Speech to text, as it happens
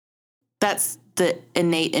that's the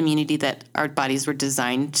innate immunity that our bodies were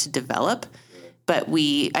designed to develop. But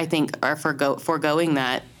we, I think, are foregoing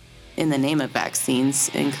that in the name of vaccines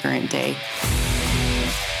in current day.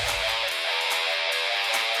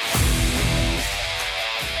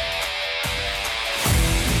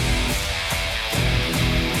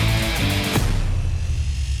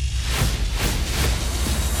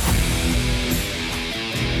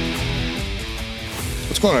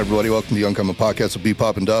 What's going on, everybody? Welcome to the Uncommon Podcast with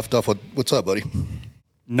B-Pop and Duff. Duff, what's up, buddy?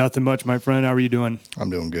 Nothing much, my friend. How are you doing?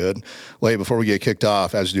 I'm doing good. Well, hey, before we get kicked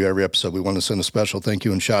off, as we do every episode, we want to send a special thank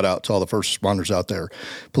you and shout out to all the first responders out there,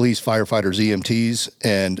 police, firefighters, EMTs,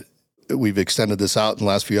 and we've extended this out in the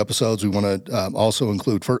last few episodes. We want to also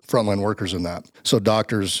include frontline workers in that. So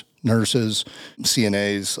doctors, nurses,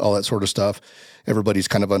 CNAs, all that sort of stuff. Everybody's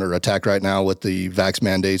kind of under attack right now with the vax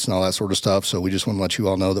mandates and all that sort of stuff. So we just want to let you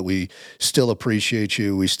all know that we still appreciate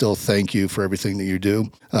you. We still thank you for everything that you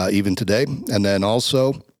do, even today. And then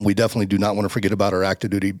also, we definitely do not want to forget about our active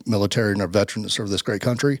duty military and our veterans that serve this great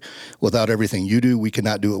country. Without everything you do, we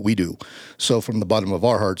cannot do what we do. So from the bottom of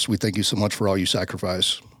our hearts, we thank you so much for all you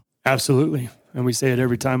sacrifice. Absolutely. And we say it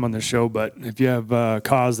every time on the show, but if you have a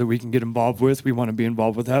cause that we can get involved with, we want to be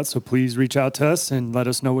involved with that. So please reach out to us and let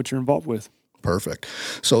us know what you're involved with. Perfect.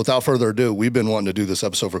 So without further ado, we've been wanting to do this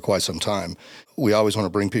episode for quite some time. We always want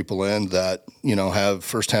to bring people in that, have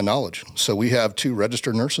firsthand knowledge. So we have two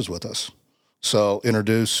registered nurses with us. So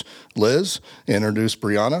introduce Liz, introduce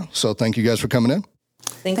Brianna. So thank you guys for coming in.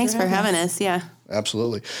 Thanks for having us. Yeah.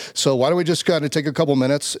 Absolutely. So why don't we just kind of take a couple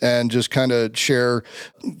minutes and just kind of share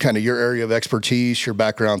kind of your area of expertise, your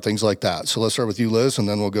background, things like that. So let's start with you, Liz, and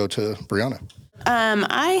then we'll go to Brianna.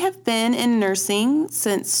 I have been in nursing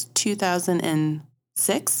since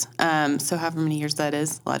 2006. So however many years that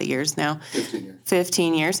is, a lot of years now.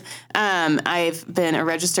 15 years. I've been a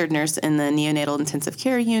registered nurse in the neonatal intensive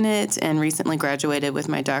care unit and recently graduated with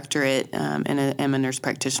my doctorate and am a nurse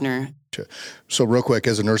practitioner. So real quick,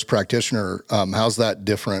 as a nurse practitioner, how's that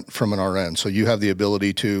different from an RN? So you have the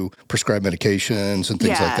ability to prescribe medications and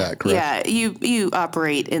things like that, correct? Yeah, you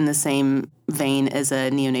operate in the same vein as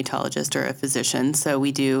a neonatologist or a physician. So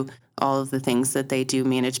we do all of the things that they do,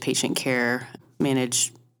 manage patient care,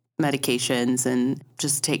 manage medications, and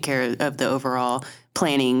just take care of the overall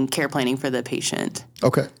care planning for the patient.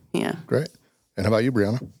 Okay. Yeah. Great. And how about you,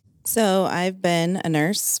 Brianna? So I've been a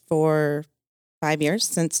nurse for 5 years,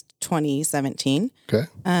 since 2017. Okay.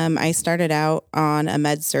 I started out on a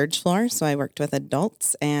med surg floor, so I worked with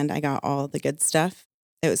adults and I got all the good stuff.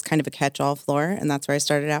 It was kind of a catch-all floor, and that's where I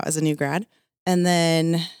started out as a new grad. And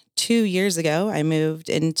then 2 years ago, I moved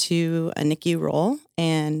into a NICU role,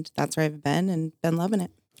 and that's where I've been and been loving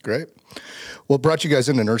it. Great. What brought you guys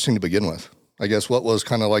into nursing to begin with? I guess what was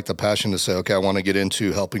kind of like the passion to say, okay, I want to get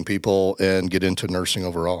into helping people and get into nursing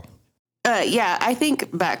overall? I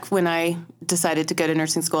think back when I decided to go to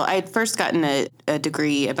nursing school, I had first gotten a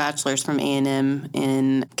degree, a bachelor's from A&M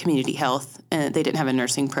in community health. And they didn't have a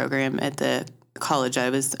nursing program at the college I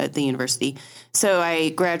was at, the university. So I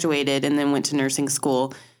graduated and then went to nursing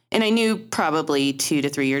school. And I knew probably 2 to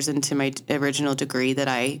 3 years into my original degree that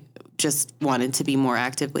I just wanted to be more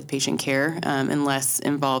active with patient care and less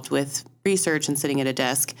involved with research and sitting at a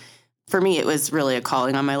desk. For me, it was really a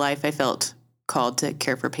calling on my life. I felt called to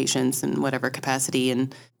care for patients in whatever capacity.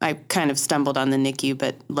 And I kind of stumbled on the NICU,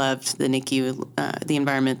 but loved the NICU, the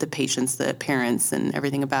environment, the patients, the parents, and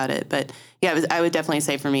everything about it. But yeah, I would definitely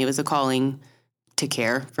say for me, it was a calling to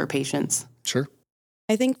care for patients. Sure.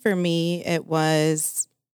 I think for me, it was,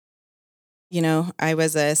 I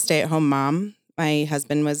was a stay-at-home mom. My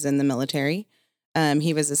husband was in the military.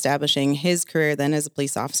 He was establishing his career then as a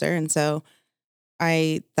police officer. And so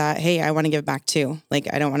I thought, hey, I want to give back too. Like,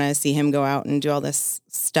 I don't want to see him go out and do all this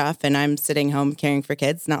stuff and I'm sitting home caring for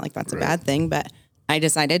kids. Not like that's a bad thing, but I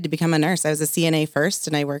decided to become a nurse. I was a CNA first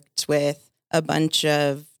and I worked with a bunch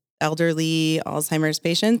of elderly Alzheimer's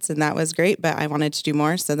patients and that was great, but I wanted to do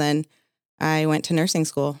more. So then I went to nursing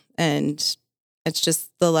school and it's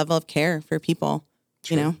just the level of care for people,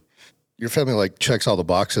 Sure. Your family checks all the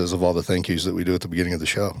boxes of all the thank yous that we do at the beginning of the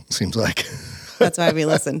show, it seems like. That's why we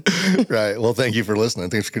listen. Right. Well, thank you for listening.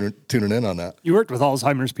 Thanks for tuning in on that. You worked with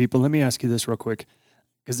Alzheimer's people. Let me ask you this real quick,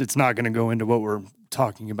 because it's not going to go into what we're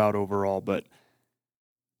talking about overall, but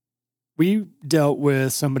we dealt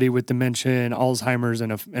with somebody with dementia and Alzheimer's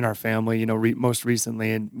in our family, most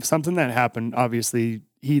recently. And something that happened, obviously,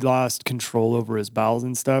 he lost control over his bowels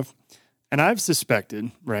and stuff. And I've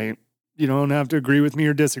suspected, right? You don't have to agree with me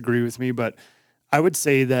or disagree with me, but I would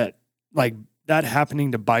say that, that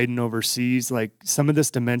happening to Biden overseas, some of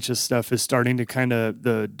this dementia stuff is starting to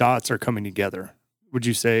the dots are coming together. Would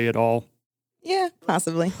you say at all? Yeah,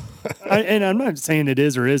 possibly. And I'm not saying it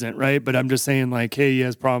is or isn't, right? But I'm just saying, like, hey, he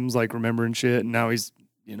has problems like remembering shit, and now he's,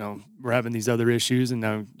 we're having these other issues, and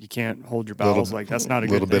now you can't hold your bowels. Like, that's not a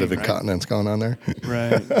good little bit thing, of incontinence going on there.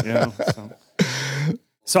 Right.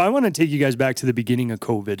 So I want to take you guys back to the beginning of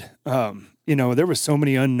COVID. There were so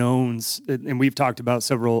many unknowns, and we've talked about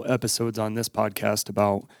several episodes on this podcast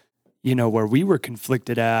about, where we were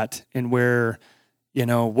conflicted at and where,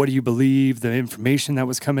 what do you believe, the information that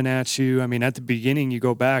was coming at you. I mean, at the beginning, you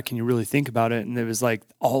go back and you really think about it, and it was like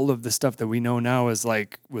all of the stuff that we know now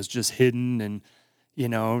was just hidden and,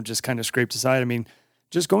 just kind of scraped aside. I mean,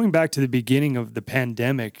 just going back to the beginning of the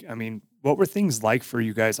pandemic, I mean, what were things like for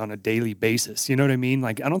you guys on a daily basis? You know what I mean?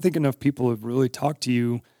 Like, I don't think enough people have really talked to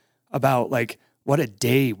you about like what a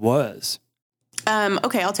day was.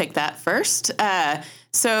 Okay, I'll take that first.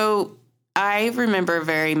 So I remember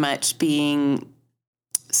very much being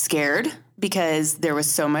scared because there was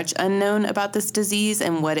so much unknown about this disease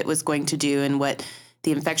and what it was going to do and what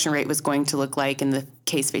the infection rate was going to look like and the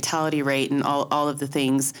case fatality rate and all of the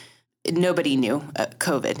things. Nobody knew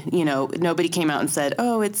COVID. Nobody came out and said,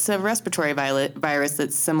 oh, it's a respiratory virus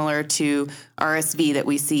that's similar to RSV that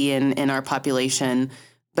we see in our population,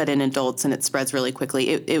 but in adults, and it spreads really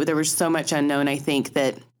quickly. There was so much unknown, I think,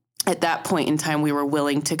 that at that point in time, we were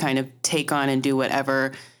willing to kind of take on and do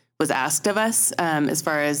whatever was asked of us as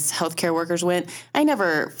far as healthcare workers went. I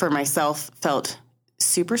never, for myself, felt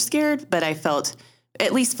super scared, but I felt,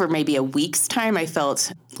 at least for maybe a week's time, I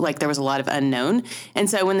felt like there was a lot of unknown. And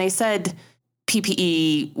so when they said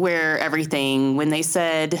PPE, wear everything, when they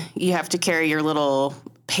said you have to carry your little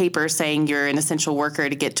paper saying you're an essential worker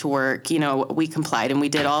to get to work, we complied and we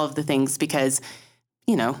did all of the things because,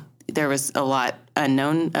 there was a lot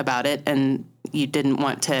unknown about it and you didn't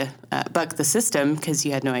want to buck the system because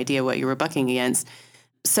you had no idea what you were bucking against.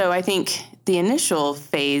 So I think the initial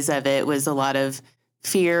phase of it was a lot of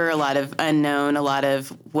fear, a lot of unknown, a lot of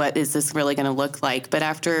what is this really going to look like? But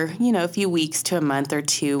after, a few weeks to a month or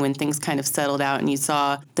two, when things kind of settled out and you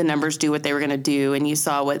saw the numbers do what they were going to do and you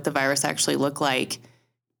saw what the virus actually looked like,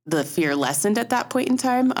 the fear lessened at that point in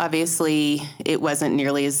time. Obviously, it wasn't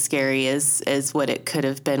nearly as scary as what it could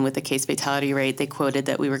have been with the case fatality rate. They quoted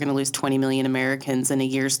that we were going to lose 20 million Americans in a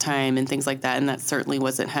year's time and things like that, and that certainly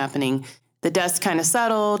wasn't happening. The dust kind of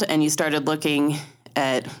settled, and you started looking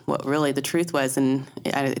at what really the truth was, and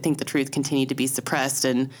I think the truth continued to be suppressed.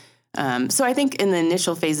 And so I think in the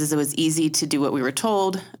initial phases, it was easy to do what we were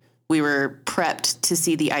told. We were prepped to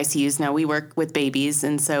see the ICUs. Now, we work with babies,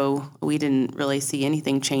 and so we didn't really see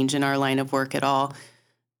anything change in our line of work at all,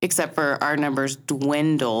 except for our numbers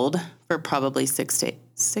dwindled for probably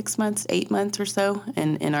 8 months or so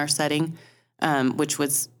in our setting, which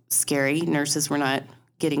was scary. Nurses were not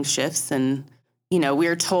getting shifts, and we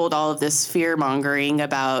were told all of this fear-mongering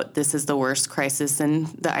about this is the worst crisis, and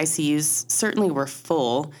the ICUs certainly were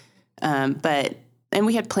full, and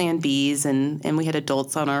we had Plan Bs, and we had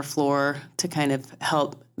adults on our floor to kind of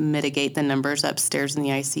help mitigate the numbers upstairs in the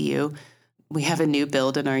ICU. We have a new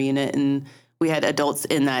build in our unit, and we had adults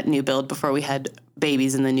in that new build before we had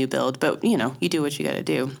babies in the new build. But, you do what you got to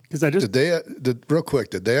do. Real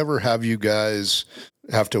quick, did they ever have you guys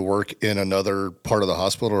have to work in another part of the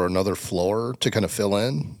hospital or another floor to kind of fill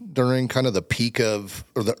in during kind of the peak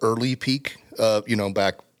or the early peak of,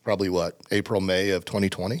 back probably April, May of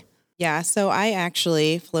 2020? Yeah, so I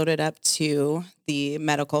actually floated up to the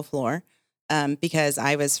medical floor because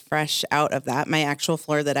I was fresh out of that. My actual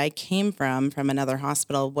floor that I came from another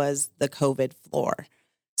hospital was the COVID floor.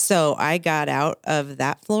 So I got out of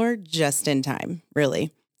that floor just in time, really.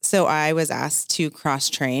 So I was asked to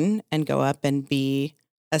cross-train and go up and be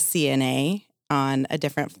a CNA on a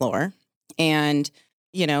different floor. And,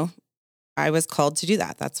 I was called to do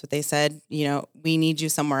that. That's what they said. We need you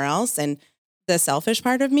somewhere else. And the selfish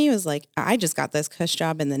part of me was like, I just got this cush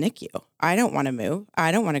job in the NICU. I don't want to move.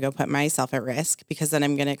 I don't want to go put myself at risk because then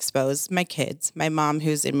I'm going to expose my kids, my mom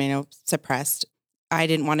who's immunosuppressed. I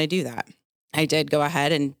didn't want to do that. I did go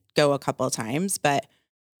ahead and go a couple of times, but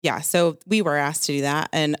yeah, so we were asked to do that.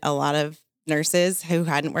 And a lot of nurses who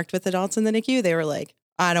hadn't worked with adults in the NICU, they were like,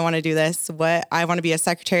 I don't want to do this. I want to be a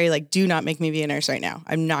secretary. Like, do not make me be a nurse right now.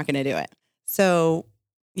 I'm not going to do it. So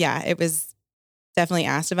yeah, it was definitely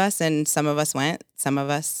asked of us, and some of us went, some of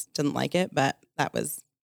us didn't like it, but that was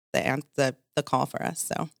the call for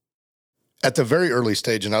us. So at the very early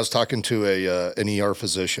stage, and I was talking to an ER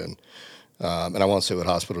physician, and I won't say what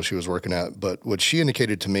hospital she was working at, but what she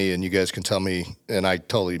indicated to me, and you guys can tell me, and I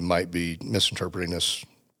totally might be misinterpreting this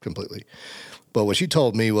completely, but what she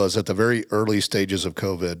told me was at the very early stages of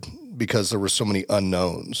COVID, because there were so many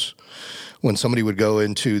unknowns. When somebody would go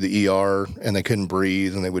into the ER and they couldn't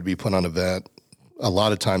breathe and they would be put on a vent, a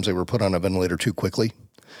lot of times they were put on a ventilator too quickly.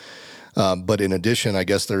 But in addition, I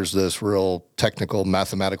guess there's this real technical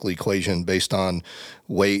mathematical equation based on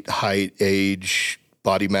weight, height, age,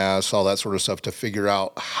 body mass, all that sort of stuff to figure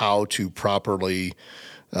out how to properly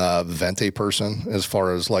vent a person as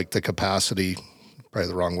far as like the capacity, probably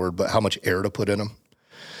the wrong word, but how much air to put in them.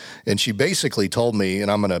 And she basically told me,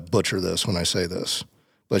 and I'm going to butcher this when I say this,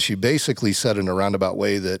 but she basically said in a roundabout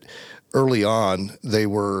way that early on they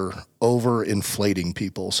were overinflating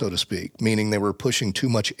people, so to speak, meaning they were pushing too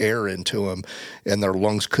much air into them and their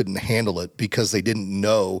lungs couldn't handle it because they didn't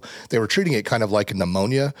know. They were treating it kind of like a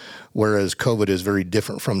pneumonia, whereas COVID is very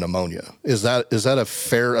different from pneumonia. Is that a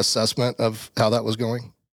fair assessment of how that was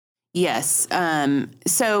going? Yes.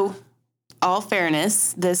 So all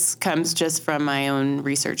fairness, this comes just from my own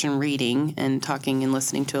research and reading and talking and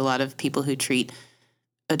listening to a lot of people who treat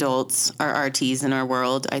adults, our RTs in our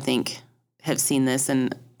world, I think, have seen this.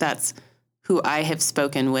 And that's who I have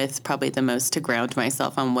spoken with probably the most to ground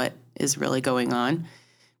myself on what is really going on.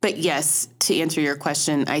 But yes, to answer your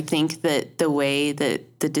question, I think that the way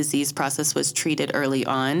that the disease process was treated early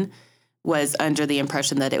on was under the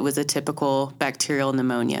impression that it was a typical bacterial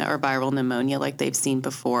pneumonia or viral pneumonia like they've seen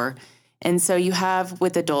before. And so you have,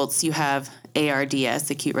 with adults, you have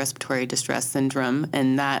ARDS, acute respiratory distress syndrome,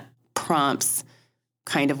 and that prompts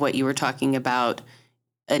kind of what you were talking about,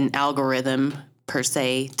 an algorithm per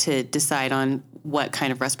se to decide on what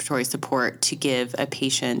kind of respiratory support to give a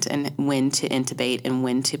patient and when to intubate and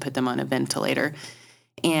when to put them on a ventilator.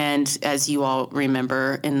 And as you all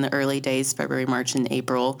remember, in the early days, February, March, and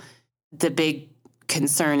April, the big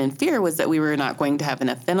concern and fear was that we were not going to have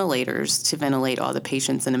enough ventilators to ventilate all the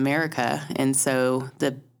patients in America. And so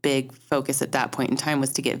the big focus at that point in time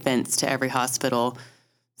was to get vents to every hospital,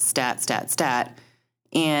 stat.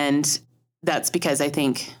 And that's because I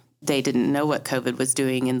think they didn't know what COVID was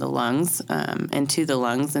doing in the lungs and to the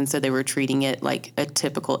lungs. And so they were treating it like a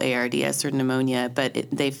typical ARDS or pneumonia. But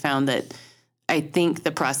they found that I think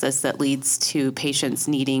the process that leads to patients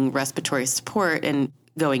needing respiratory support and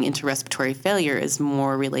going into respiratory failure is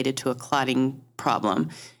more related to a clotting problem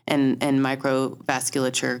and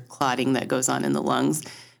microvasculature clotting that goes on in the lungs,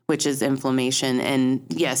 which is inflammation. And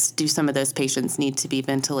yes, do some of those patients need to be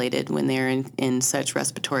ventilated when they're in such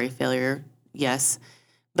respiratory failure? Yes.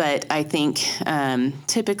 But I think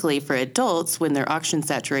typically for adults, when their oxygen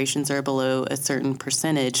saturations are below a certain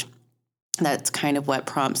percentage, that's kind of what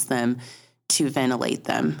prompts them to ventilate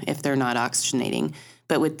them if they're not oxygenating.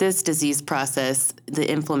 But with this disease process, the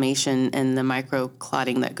inflammation and the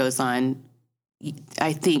microclotting that goes on,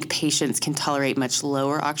 I think patients can tolerate much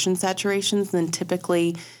lower oxygen saturations than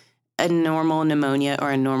typically a normal pneumonia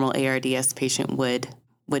or a normal ARDS patient would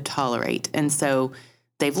tolerate. And so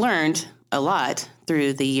they've learned a lot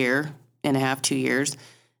through the year and a half, 2 years,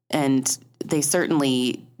 and they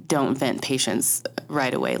certainly don't vent patients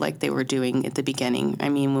right away like they were doing at the beginning. I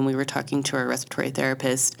mean, when we were talking to our respiratory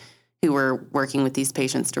therapist who were working with these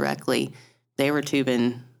patients directly, they were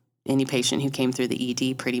tubing any patient who came through the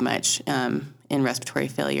ED pretty much in respiratory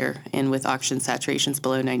failure and with oxygen saturations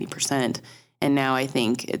below 90%. And now I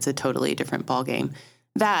think it's a totally different ballgame.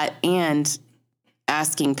 That and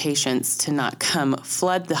asking patients to not come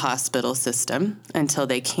flood the hospital system until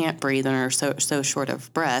they can't breathe and are so short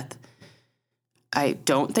of breath. I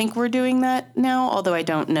don't think we're doing that now, although I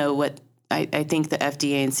don't know what I think the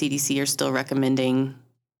FDA and CDC are still recommending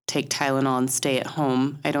take Tylenol and stay at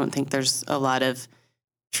home. I don't think there's a lot of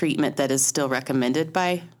treatment that is still recommended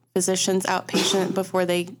by physicians outpatient before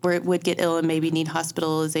they would get ill and maybe need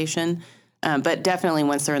hospitalization. But definitely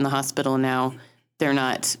once they're in the hospital now, they're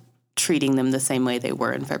not treating them the same way they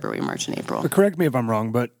were in February, March, and April. But correct me if I'm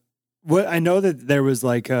wrong, but I know that there was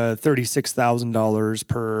like $36,000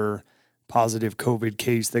 per positive COVID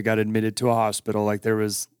case that got admitted to a hospital. Like there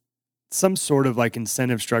was some sort of like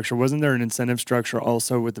incentive structure. Wasn't there an incentive structure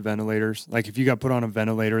also with the ventilators? Like if you got put on a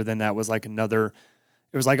ventilator, then that was like it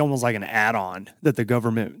was like almost like an add-on that the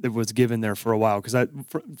government that was given there for a while. Because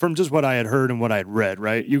from just what I had heard and what I had read,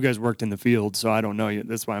 right? You guys worked in the field, so I don't know you.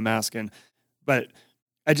 That's why I'm asking. But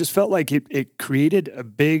I just felt like it created a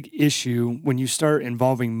big issue when you start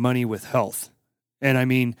involving money with health. And I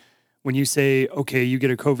mean, when you say, okay, you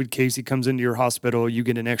get a COVID case, he comes into your hospital, you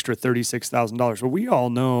get an extra $36,000. Well, we all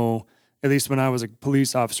know, at least when I was a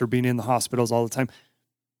police officer being in the hospitals all the time,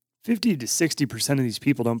 50 to 60% of these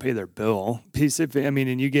people don't pay their bill.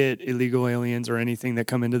 And you get illegal aliens or anything that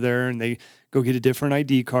come into there and they go get a different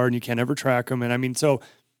ID card and you can't ever track them. And I mean, so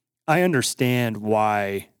I understand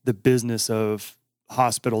why the business of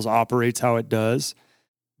hospitals operates how it does.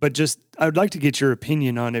 But just, I would like to get your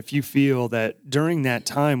opinion on if you feel that during that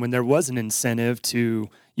time when there was an incentive to,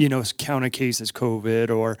 count a case as COVID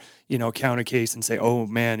or, count a case and say, oh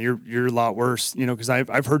man, you're a lot worse, because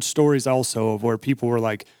I've heard stories also of where people were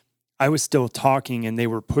like, I was still talking and they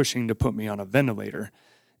were pushing to put me on a ventilator.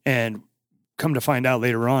 And come to find out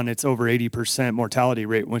later on, it's over 80% mortality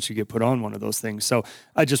rate once you get put on one of those things. So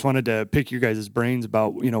I just wanted to pick your guys' brains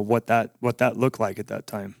about, what that looked like at that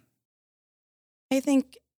time. I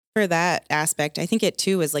think for that aspect, I think it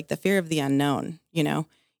too is like the fear of the unknown.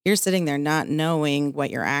 You're sitting there not knowing what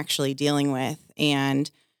you're actually dealing with. And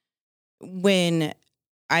when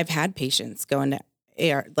I've had patients go into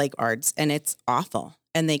ARDS and it's awful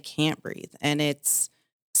and they can't breathe and it's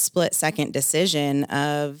split-second decision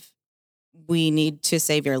of we need to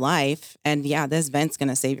save your life. And yeah, this vent's going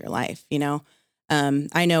to save your life.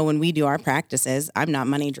 I know when we do our practices, I'm not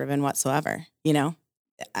money driven whatsoever,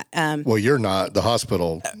 Well, you're not. The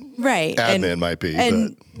hospital right. admin might be.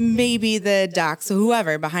 And maybe the docs,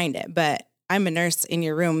 whoever behind it. But I'm a nurse in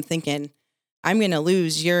your room thinking, I'm going to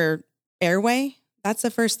lose your airway. That's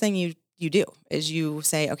the first thing you do is you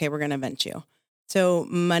say, okay, we're going to vent you. So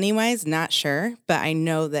money-wise, not sure. But I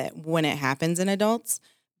know that when it happens in adults,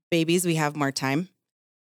 babies, we have more time.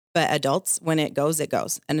 But adults, when it goes, it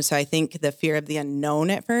goes. And so I think the fear of the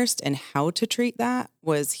unknown at first and how to treat that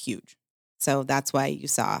was huge. So that's why you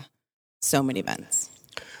saw so many events.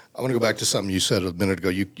 I want to go back to something you said a minute ago.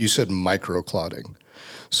 You said microclotting.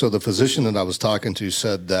 So the physician that I was talking to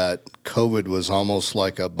said that COVID was almost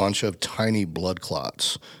like a bunch of tiny blood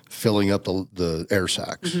clots filling up the air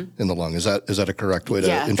sacs in the lung. Is that a correct way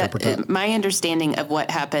to interpret that? My understanding of what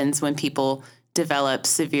happens when people develop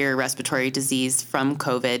severe respiratory disease from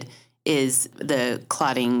COVID is the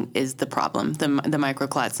clotting is the problem, the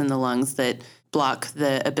microclots in the lungs that block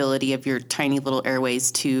the ability of your tiny little airways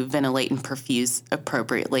to ventilate and perfuse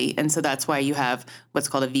appropriately. And so that's why you have what's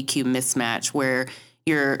called a VQ mismatch, where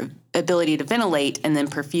your ability to ventilate and then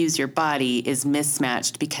perfuse your body is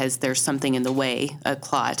mismatched because there's something in the way, a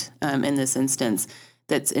clot in this instance,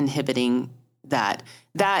 that's inhibiting that.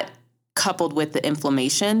 That coupled with the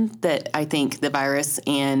inflammation that I think the virus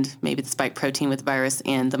and maybe the spike protein with the virus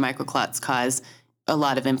and the microclots cause a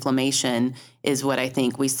lot of inflammation is what I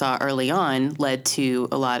think we saw early on led to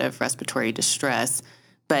a lot of respiratory distress.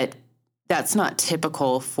 But that's not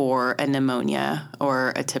typical for a pneumonia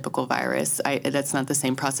or a typical virus. That's not the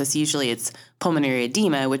same process. Usually it's pulmonary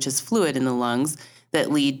edema, which is fluid in the lungs,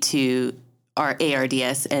 that lead to our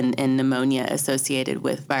ARDS and pneumonia associated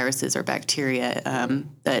with viruses or bacteria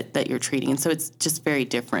that you're treating. And so it's just very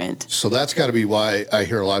different. So that's got to be why I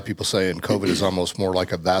hear a lot of people saying COVID is almost more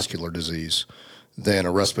like a vascular disease than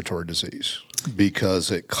a respiratory disease,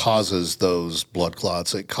 because it causes those blood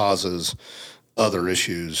clots. It causes other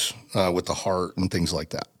issues with the heart and things like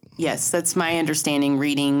that. Yes, that's my understanding,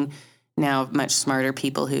 reading now much smarter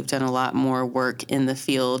people who've done a lot more work in the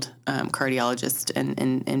field, cardiologists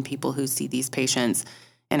and people who see these patients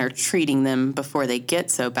and are treating them before they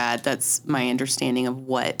get so bad. That's my understanding of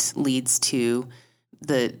what leads to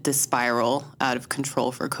the spiral out of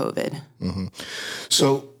control for COVID. Mm-hmm.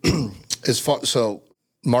 So so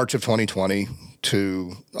March of 2020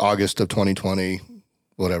 to August of 2020,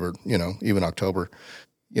 whatever, even October,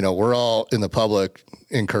 we're all in the public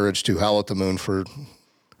encouraged to howl at the moon for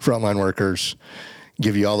frontline workers,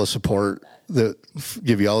 give you all the support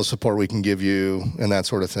we can give you and that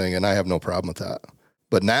sort of thing. And I have no problem with that.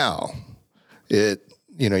 But now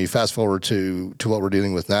you fast forward to what we're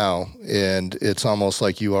dealing with now, and it's almost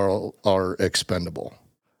like you are expendable.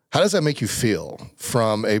 How does that make you feel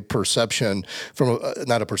from a perception,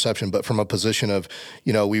 not a perception, but from a position of,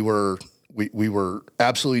 we were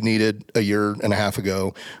absolutely needed a year and a half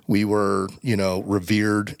ago. We were,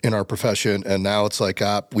 revered in our profession. And now it's like,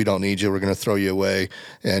 we don't need you. We're going to throw you away.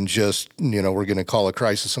 And just, we're going to call a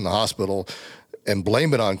crisis in the hospital and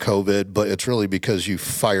blame it on COVID. But it's really because you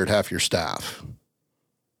fired half your staff.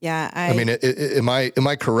 Yeah. Am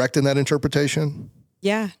I correct in that interpretation?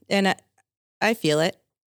 Yeah. And I feel it.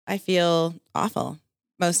 I feel awful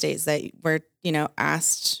most days that we're,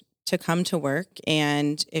 asked to come to work.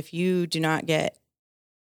 And if you do not get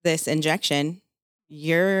this injection,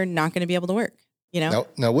 you're not going to be able to work,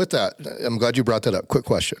 Now with that, I'm glad you brought that up. Quick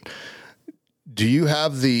question. Do you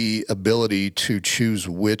have the ability to choose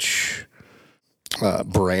which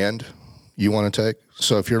brand you want to take?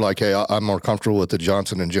 So if you're like, hey, I'm more comfortable with the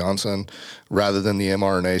Johnson & Johnson rather than the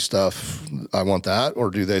mRNA stuff, I want that? Or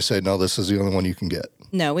do they say, no, this is the only one you can get?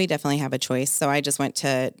 No, we definitely have a choice. So I just went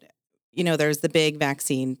to, there's the big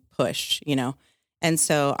vaccine push, and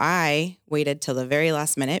so I waited till the very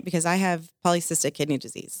last minute because I have polycystic kidney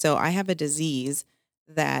disease. So I have a disease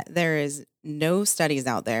that there is no studies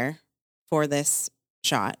out there for this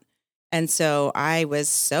shot. And so I was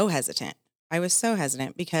so hesitant.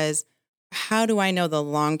 Because how do I know the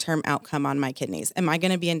long-term outcome on my kidneys? Am I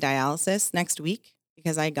going to be in dialysis next week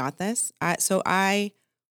because I got this? So I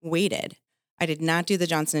waited. I did not do the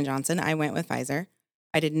Johnson & Johnson. I went with Pfizer.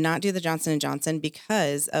 I did not do the Johnson & Johnson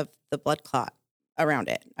because of the blood clot around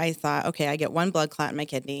it. I thought, okay, I get one blood clot in my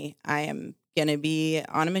kidney. I am going to be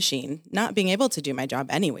on a machine, not being able to do my job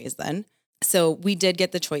anyways then. So we did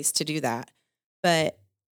get the choice to do that. But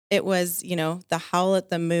it was, the howl at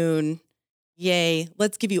the moon, yay,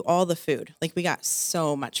 let's give you all the food. Like we got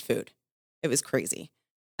so much food. It was crazy.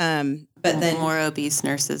 But then more obese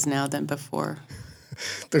nurses now than before.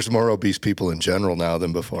 There's more obese people in general now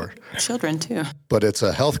than before. Children too. But it's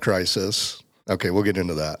a health crisis. Okay, we'll get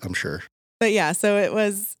into that, I'm sure. But yeah, so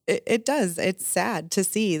it's sad to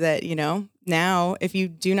see that, now if you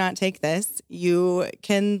do not take this, you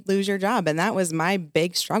can lose your job. And that was my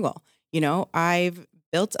big struggle. I've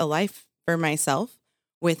built a life for myself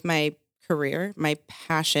with my career, my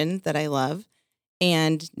passion that I love.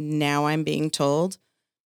 And now I'm being told,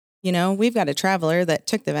 we've got a traveler that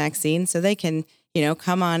took the vaccine so they can,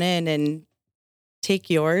 come on in and take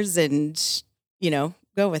yours and,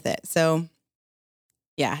 go with it. So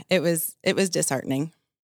yeah, it was disheartening.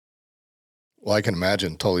 Well, I can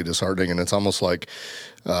imagine totally disheartening. And it's almost like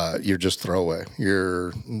you're just throwaway.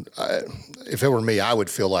 If it were me, I would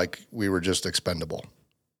feel like we were just expendable.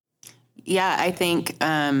 Yeah, I think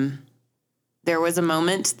there was a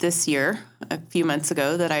moment this year, a few months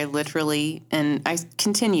ago, that I literally, and I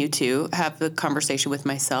continue to have the conversation with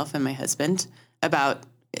myself and my husband about,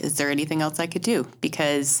 is there anything else I could do?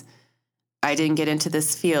 Because I didn't get into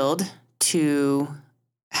this field to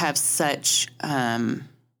have such, I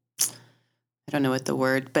don't know what the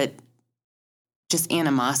word, but just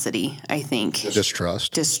animosity, I think.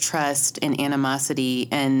 Distrust and animosity,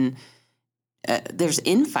 and there's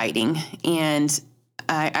infighting. And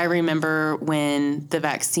I remember when the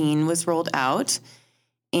vaccine was rolled out,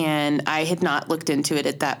 and I had not looked into it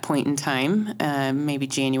at that point in time. Maybe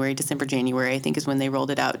December, January, I think is when they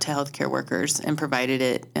rolled it out to healthcare workers and provided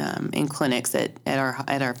it in clinics at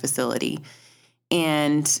our facility.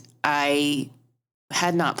 And I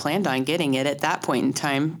had not planned on getting it at that point in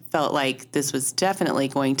time. Felt like this was definitely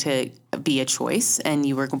going to be a choice, and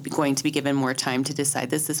you were going to be given more time to decide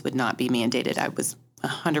this. This would not be mandated. I was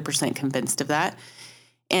 100% convinced of that.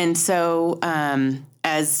 And so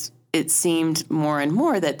as it seemed more and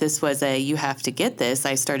more that this was you have to get this,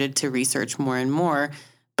 I started to research more and more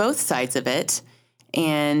both sides of it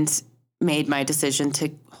and made my decision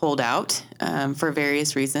to hold out for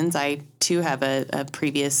various reasons. I, too, have a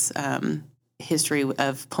previous history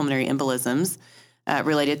of pulmonary embolisms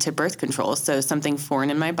related to birth control. So something foreign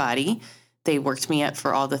in my body. They worked me up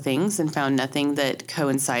for all the things and found nothing that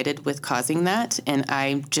coincided with causing that. And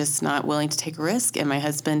I'm just not willing to take a risk. And my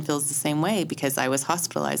husband feels the same way because I was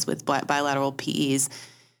hospitalized with bilateral PEs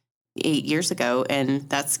 8 years ago. And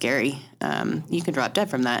that's scary. You can drop dead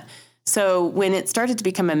from that. So when it started to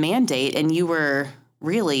become a mandate and you were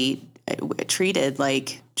really treated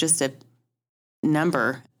like just a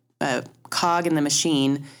number, a cog in the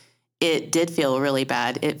machine, it did feel really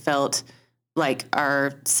bad. It felt like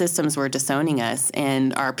our systems were disowning us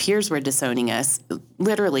and our peers were disowning us.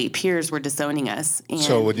 Literally, peers were disowning us. And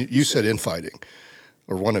so when you said infighting,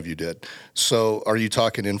 or one of you did, so are you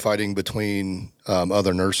talking infighting between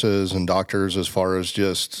other nurses and doctors as far as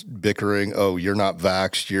just bickering? Oh, you're not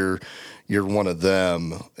vaxxed. You're one of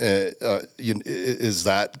them. Is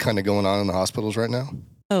that kind of going on in the hospitals right now?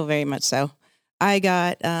 Oh, very much so. I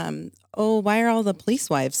got, why are all the police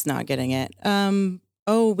wives not getting it?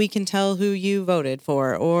 We can tell who you voted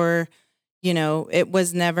for. Or, it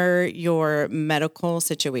was never your medical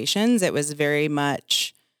situations. It was very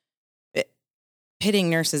much pitting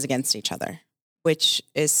nurses against each other, which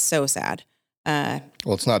is so sad. Well,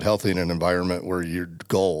 it's not healthy in an environment where your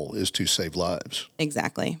goal is to save lives.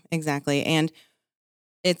 Exactly. And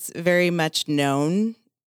it's very much known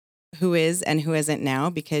who is and who isn't now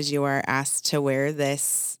because you are asked to wear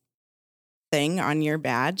this thing on your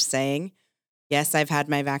badge saying, yes, I've had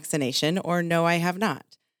my vaccination, or no, I have not.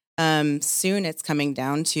 Soon it's coming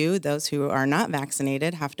down to those who are not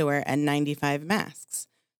vaccinated have to wear N95 masks.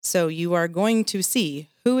 So you are going to see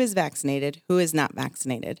who is vaccinated, who is not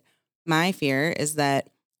vaccinated. My fear is that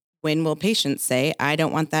when will patients say, I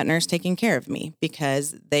don't want that nurse taking care of me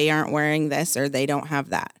because they aren't wearing this or they don't have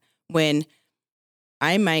that, when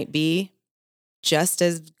I might be just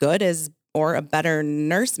as good as or a better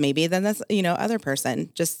nurse maybe than this, other person.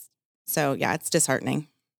 Just so, yeah, it's disheartening.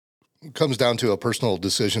 It comes down to a personal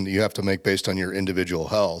decision that you have to make based on your individual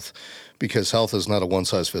health, because health is not a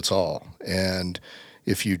one-size-fits-all. And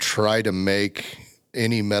if you try to make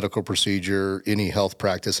any medical procedure, any health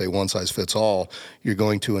practice a one-size-fits-all, you're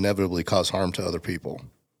going to inevitably cause harm to other people,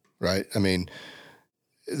 right? I mean,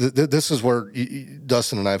 this is where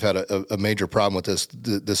Dustin and I have had a major problem with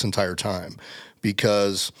this entire time,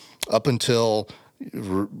 because up until,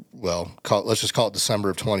 well, let's just call it December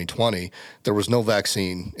of 2020, there was no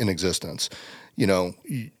vaccine in existence. You know,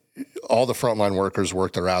 all the frontline workers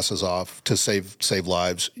worked their asses off to save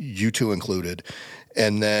lives, you two included.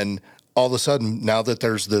 And then all of a sudden, now that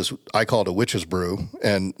there's this, I call it a witch's brew,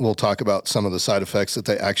 and we'll talk about some of the side effects that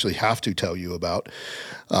they actually have to tell you about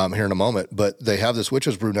here in a moment. But they have this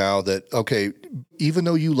witch's brew now that, okay, even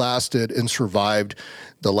though you lasted and survived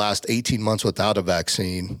the last 18 months without a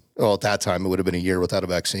vaccine, well, at that time, it would have been a year without a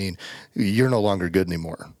vaccine, you're no longer good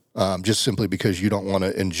anymore, just simply because you don't want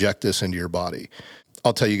to inject this into your body.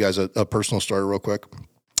 I'll tell you guys a personal story real quick.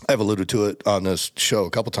 I've alluded to it on this show a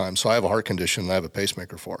couple times. So I have a heart condition that I have a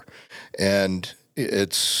pacemaker for, and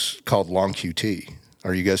it's called long QT.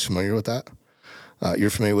 Are you guys familiar with that? You're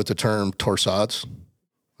familiar with the term torsades?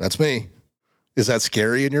 That's me. Is that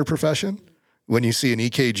scary in your profession? When you see an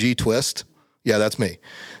EKG twist? Yeah, that's me.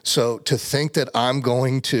 So to think that I'm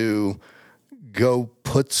going to go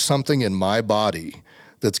put something in my body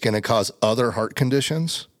that's going to cause other heart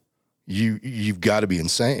conditions, you've got to be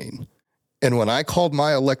insane. And when I called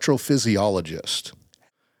my electrophysiologist,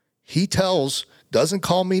 he doesn't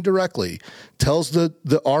call me directly, tells the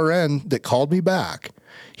RN that called me back,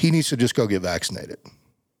 he needs to just go get vaccinated.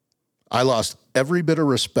 I lost every bit of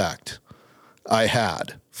respect I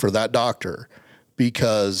had for that doctor,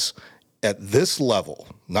 because at this level,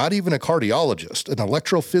 not even a cardiologist, an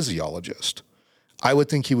electrophysiologist, I would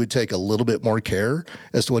think he would take a little bit more care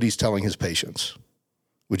as to what he's telling his patients.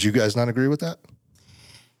 Would you guys not agree with that?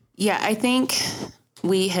 Yeah, I think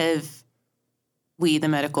we, the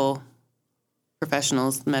medical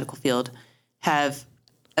professionals, the medical field, have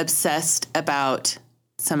obsessed about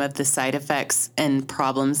some of the side effects and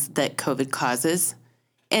problems that COVID causes.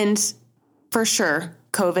 And for sure,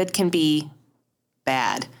 COVID can be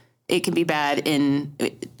bad. It can be bad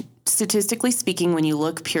statistically speaking, when you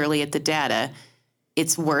look purely at the data,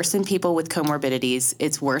 it's worse in people with comorbidities,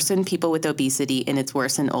 it's worse in people with obesity, and it's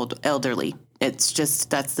worse in elderly. It's just,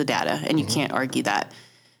 that's the data, and you can't argue that.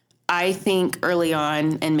 I think early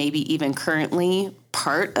on, and maybe even currently,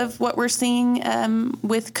 part of what we're seeing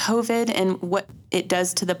with COVID and what it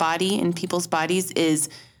does to the body and people's bodies is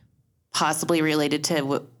possibly related to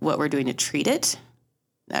what we're doing to treat it.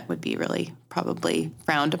 That would be really probably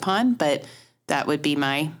frowned upon, but that would be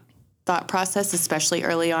my thought process, especially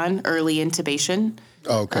early on, early intubation.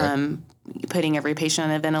 Okay. Putting every patient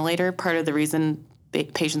on a ventilator. Part of the reason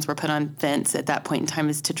patients were put on vents at that point in time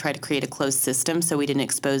is to try to create a closed system so we didn't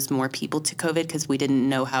expose more people to COVID, because we didn't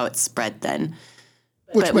know how it spread then.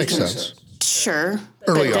 Which makes sense. Sure.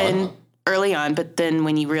 Early on, but then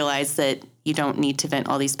when you realize that you don't need to vent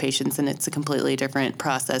all these patients and it's a completely different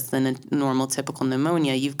process than a normal typical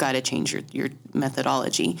pneumonia, you've got to change your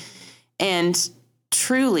methodology. And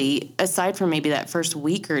truly, aside from maybe that first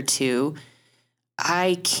week or two,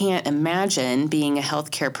 I can't imagine being a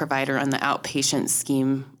healthcare provider on the outpatient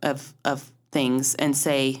scheme of things and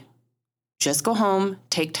say, just go home,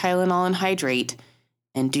 take Tylenol and hydrate,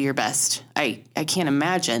 and do your best. I can't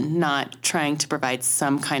imagine not trying to provide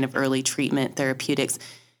some kind of early treatment, therapeutics.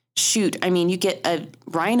 Shoot, I mean, you get a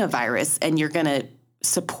rhinovirus and you're going to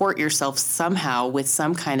support yourself somehow with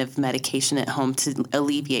some kind of medication at home to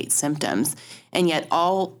alleviate symptoms. And yet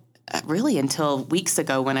really until weeks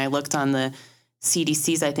ago when I looked on the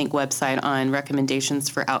CDC's, I think, website on recommendations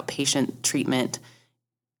for outpatient treatment,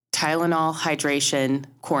 Tylenol, hydration,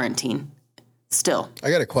 quarantine. Still. I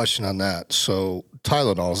got a question on that. So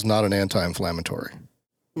Tylenol is not an anti-inflammatory.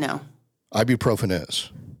 No. Ibuprofen is.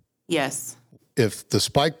 Yes. If the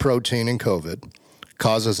spike protein in COVID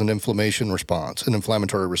causes an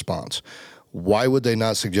inflammatory response, why would they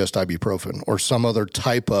not suggest ibuprofen or some other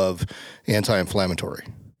type of anti-inflammatory?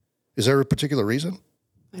 Is there a particular reason?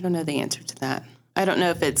 I don't know the answer to that. I don't know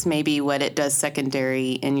if it's maybe what it does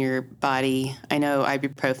secondary in your body. I know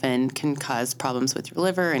ibuprofen can cause problems with your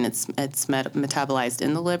liver, and it's metabolized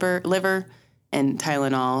in the liver, and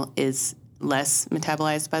Tylenol is less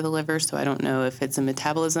metabolized by the liver, so I don't know if it's a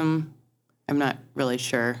metabolism. I'm not really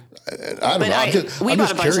sure. I don't But know. we I'm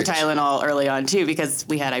bought a just bunch of curious. Tylenol early on too because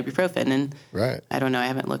we had ibuprofen, and Right. I don't know. I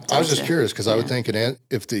haven't looked. I was just into- curious because I would think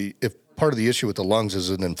if part of the issue with the lungs is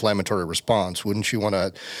an inflammatory response, wouldn't you want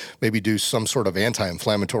to maybe do some sort of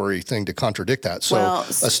anti-inflammatory thing to contradict that? So Well,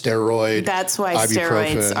 a steroid. That's why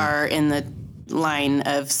ibuprofen. steroids are in the line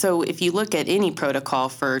of. So if you look at any protocol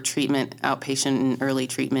for treatment, outpatient and early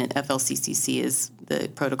treatment, FLCCC is the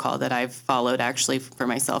protocol that I've followed actually for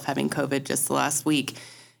myself, having COVID just the last week,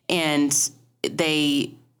 and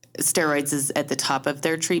steroids is at the top of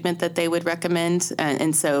their treatment that they would recommend.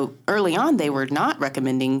 And so early on, they were not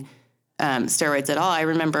recommending steroids at all. I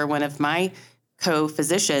remember one of my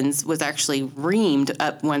co-physicians was actually reamed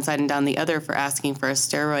up one side and down the other for asking for a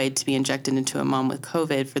steroid to be injected into a mom with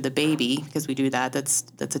COVID for the baby, because we do that. That's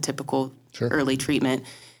a typical early treatment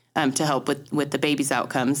to help with the baby's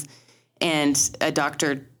outcomes. And a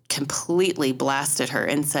doctor completely blasted her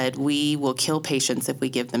and said, we will kill patients if we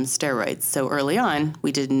give them steroids. So early on,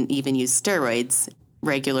 we didn't even use steroids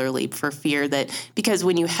regularly for fear that, because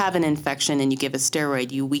when you have an infection and you give a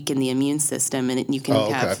steroid, you weaken the immune system and you can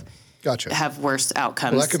have worse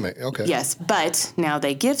outcomes. Well, that could make, okay. Yes, but now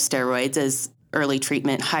they give steroids as early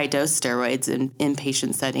treatment, high-dose steroids in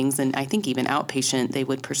inpatient settings, and I think even outpatient, they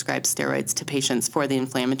would prescribe steroids to patients for the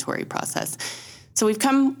inflammatory process. So we've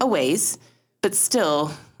come a ways, but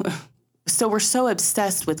still, so we're so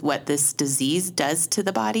obsessed with what this disease does to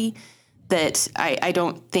the body that I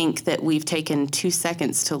don't think that we've taken 2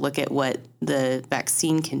 seconds to look at what the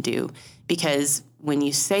vaccine can do. Because when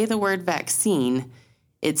you say the word vaccine,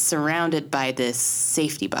 it's surrounded by this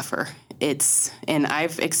safety buffer. And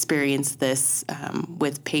I've experienced this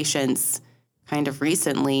with patients kind of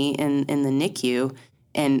recently in the NICU.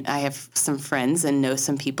 And I have some friends and know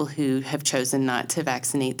some people who have chosen not to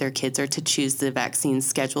vaccinate their kids or to choose the vaccine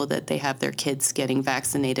schedule that they have their kids getting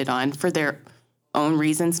vaccinated on for their own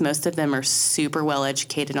reasons. Most of them are super well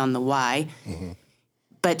educated on the why. Mm-hmm.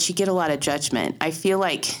 But you get a lot of judgment. I feel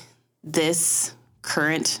like this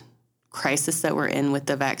current crisis that we're in with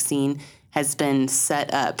the vaccine has been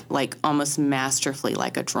set up like almost masterfully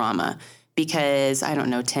like a drama. Because, I don't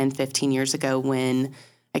know, 10, 15 years ago when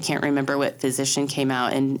I can't remember what physician came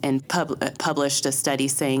out and published a study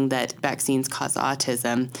saying that vaccines cause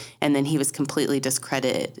autism, and then he was completely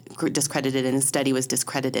discredited and his study was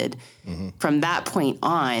discredited. Mm-hmm. From that point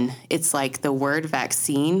on, it's like the word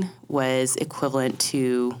vaccine was equivalent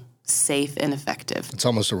to safe and effective. It's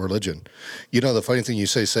almost a religion. You know, the funny thing, you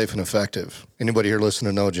say safe and effective. Anybody here listen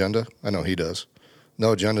to No Agenda? I know he does.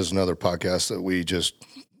 No Agenda is another podcast that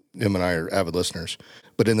him and I are avid listeners.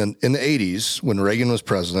 But in the 80s, when Reagan was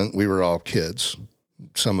president, we were all kids.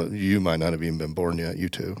 Some of you might not have even been born yet, you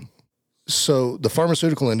too. So the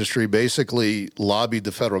pharmaceutical industry basically lobbied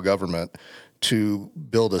the federal government to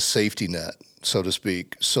build a safety net, so to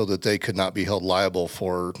speak, so that they could not be held liable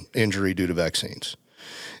for injury due to vaccines.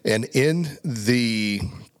 And in the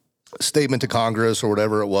statement to Congress or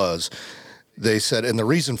whatever it was, they said, and the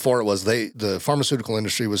reason for it was the pharmaceutical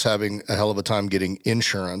industry was having a hell of a time getting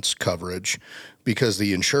insurance coverage because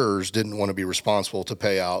the insurers didn't want to be responsible to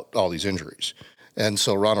pay out all these injuries. And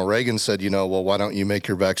so Ronald Reagan said, well, why don't you make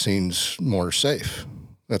your vaccines more safe?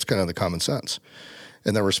 That's kind of the common sense.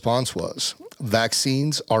 And the response was,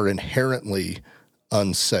 vaccines are inherently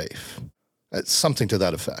unsafe. It's something to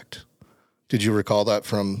that effect. Did you recall that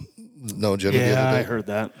from No Agenda the other day? Yeah, I heard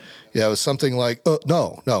that. Yeah, it was something like,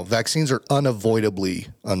 no, vaccines are unavoidably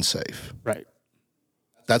unsafe. Right.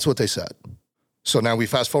 That's what they said. So now we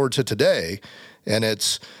fast forward to today, and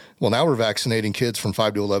now we're vaccinating kids from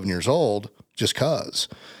 5 to 11 years old just because.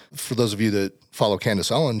 For those of you that follow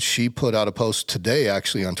Candace Owens, she put out a post today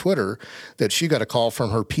actually on Twitter that she got a call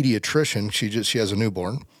from her pediatrician. She has a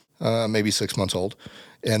newborn, maybe 6 months old,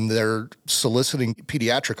 and they're soliciting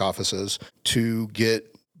pediatric offices to get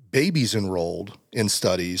babies enrolled in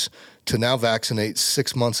studies to now vaccinate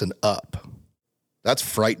 6 months and up. That's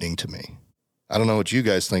frightening to me. I don't know what you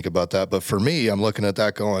guys think about that, but for me, I'm looking at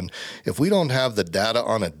that going, if we don't have the data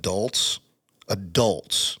on adults,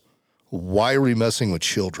 why are we messing with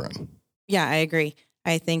children? Yeah, I agree.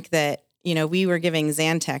 I think that, we were giving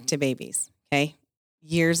Zantac to babies, okay?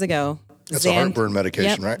 Years ago. That's a heartburn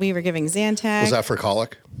medication, right? We were giving Zantac. Was that for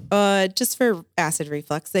colic? Just for acid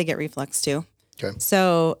reflux. They get reflux too. Okay.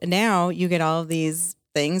 So now you get all of these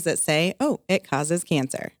things that say, it causes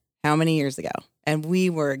cancer. How many years ago? And we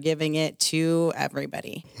were giving it to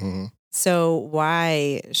everybody. Mm-hmm. So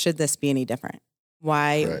why should this be any different?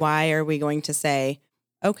 Why are we going to say,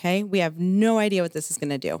 okay, we have no idea what this is going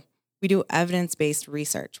to do? We do evidence-based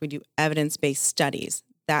research. We do evidence-based studies.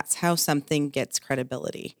 That's how something gets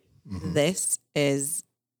credibility. Mm-hmm. This is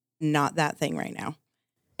not that thing right now.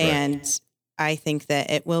 Right. And I think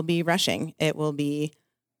that it will be rushing. It will be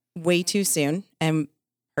way too soon. And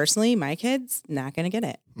personally, my kid's not going to get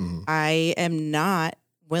it. Mhm. I am not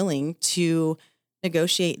willing to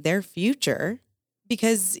negotiate their future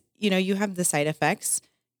because, you have the side effects,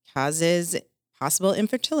 causes possible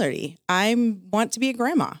infertility. I want to be a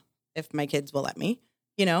grandma if my kids will let me.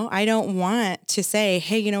 I don't want to say,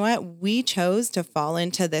 hey, you know what? We chose to fall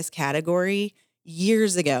into this category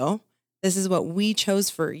years ago. This is what we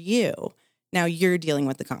chose for you. Now you're dealing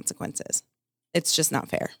with the consequences. It's just not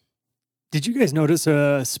fair. Did you guys notice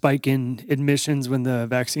a spike in admissions when the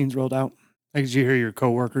vaccines rolled out? Like, did you hear your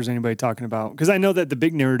coworkers, anybody talking about? Because I know that the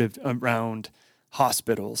big narrative around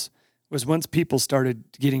hospitals was once people started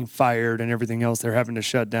getting fired and everything else, they're having to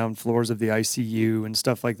shut down floors of the ICU and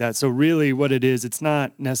stuff like that. So really what it is, it's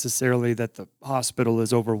not necessarily that the hospital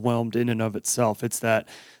is overwhelmed in and of itself. It's that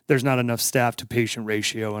there's not enough staff to patient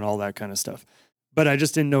ratio and all that kind of stuff. But I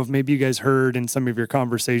just didn't know if maybe you guys heard in some of your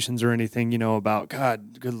conversations or anything, about,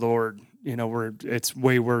 God, good Lord, it's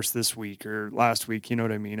way worse this week or last week, you know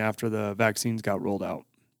what I mean, after the vaccines got rolled out.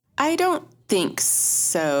 I don't think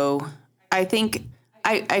so. I think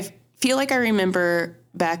I feel like I remember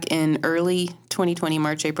back in early 2020,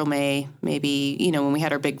 March, April, May, maybe, when we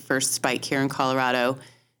had our big first spike here in Colorado,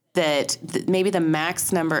 that maybe the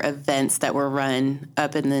max number of vents that were run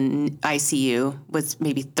up in the ICU was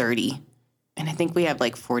maybe 30. And I think we have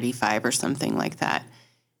like 45 or something like that.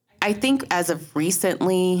 I think as of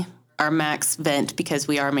recently, our max vent, because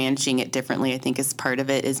we are managing it differently, I think as part of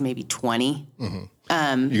it is maybe 20. You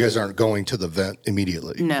guys aren't going to the vent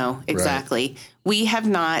immediately. No, exactly. Right. We have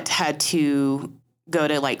not had to go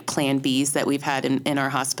to like plan Bs that we've had in our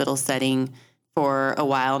hospital setting for a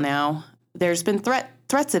while now. There's been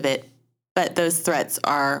threats of it, but those threats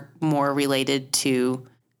are more related to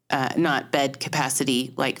not bed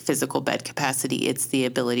capacity, like physical bed capacity. It's the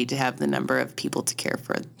ability to have the number of people to care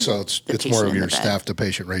for. So it's more of your staff to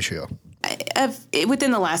patient ratio.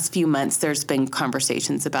 Within the last few months, there's been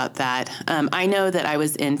conversations about that. I know that I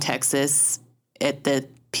was in Texas at the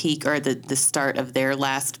peak or the start of their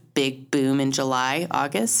last big boom in July,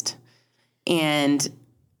 August. And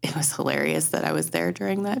it was hilarious that I was there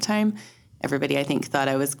during that time. Everybody, I think, thought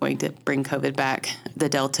I was going to bring COVID back, the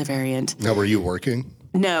Delta variant. Now, were you working?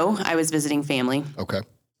 No, I was visiting family. Okay.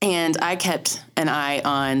 And I kept an eye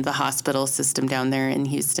on the hospital system down there in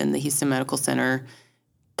Houston. The Houston Medical Center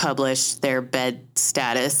published their bed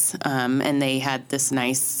status, and they had this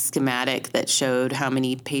nice schematic that showed how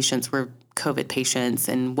many patients were COVID patients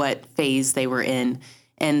and what phase they were in.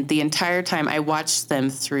 And the entire time I watched them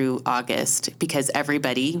through August because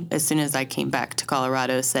everybody, as soon as I came back to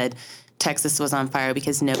Colorado, said Texas was on fire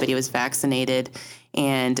because nobody was vaccinated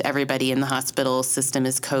and everybody in the hospital system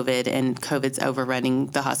is COVID and COVID's overrunning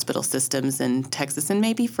the hospital systems in Texas and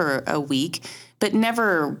maybe for a week, but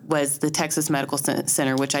never was the Texas Medical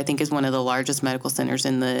Center, which I think is one of the largest medical centers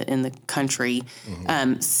in the country,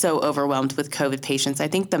 so overwhelmed with COVID patients. I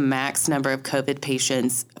think the max number of COVID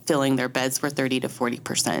patients filling their beds were 30 to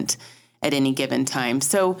 40% at any given time.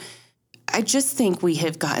 So I just think we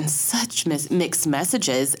have gotten such mixed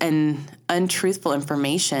messages and untruthful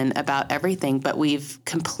information about everything, but we've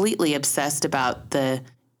completely obsessed about the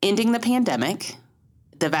ending the pandemic,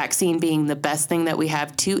 the vaccine being the best thing that we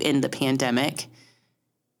have to end the pandemic.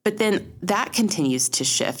 But then that continues to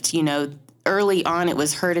shift. Early on, it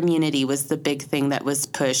was herd immunity was the big thing that was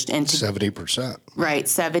pushed into 70%. Right,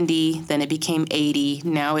 70. Then it became 80.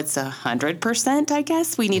 Now it's 100%. I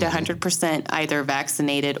guess we need 100% either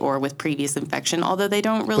vaccinated or with previous infection. Although they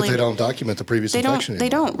don't really. But they don't document the previous infection. They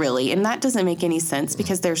don't really, and that doesn't make any sense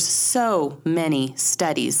because there's so many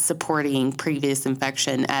studies supporting previous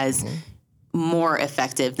infection as more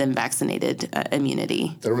effective than vaccinated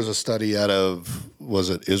immunity. There was a study out of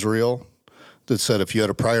Israel? That said if you had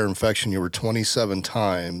a prior infection, you had 27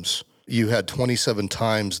 times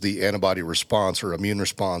the antibody response or immune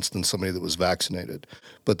response than somebody that was vaccinated.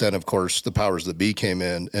 But then, of course, the powers that be came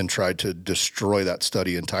in and tried to destroy that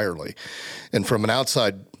study entirely. And from an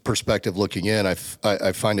outside perspective looking in, I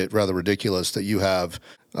find it rather ridiculous that you have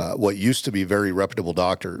what used to be very reputable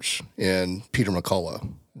doctors in Peter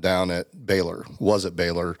McCullough down at Baylor, was at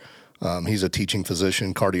Baylor. He's a teaching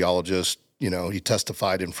physician, cardiologist. He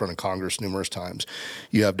testified in front of Congress numerous times.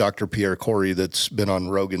 You have Dr. Pierre Corey that's been on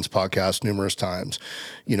Rogan's podcast numerous times.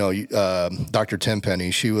 Dr. Tenpenny,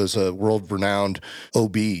 she was a world-renowned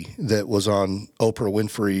OB that was on Oprah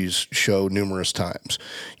Winfrey's show numerous times.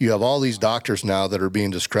 You have all these doctors now that are being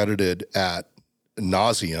discredited at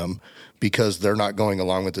nauseum because they're not going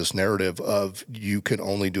along with this narrative of you can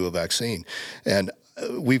only do a vaccine. And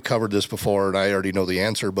we've covered this before and I already know the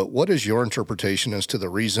answer, but what is your interpretation as to the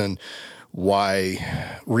reason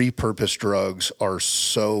why repurposed drugs are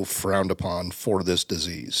so frowned upon for this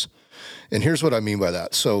disease? And here's what I mean by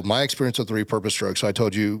that. So my experience with repurposed drugs, so I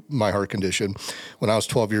told you my heart condition. When I was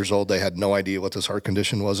 12 years old, they had no idea what this heart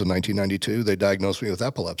condition was in 1992. They diagnosed me with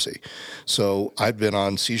epilepsy. So I'd been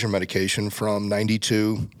on seizure medication from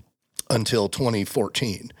 92 until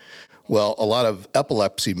 2014. Well, a lot of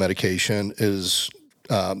epilepsy medication is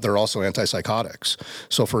they're also antipsychotics.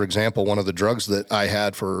 So, for example, one of the drugs that I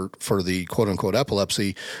had for the quote-unquote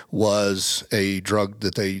epilepsy was a drug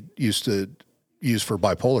that they used to use for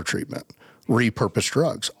bipolar treatment, repurposed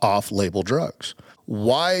drugs, off-label drugs.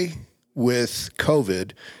 Why, with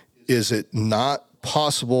COVID, is it not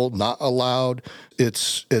possible, not allowed?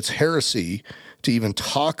 It's heresy to even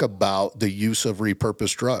talk about the use of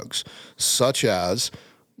repurposed drugs, such as,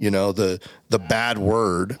 the bad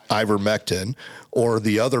word, ivermectin, or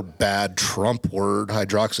the other bad Trump word,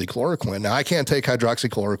 hydroxychloroquine. Now, I can't take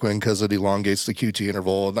hydroxychloroquine because it elongates the QT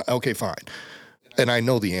interval. Okay, fine. And I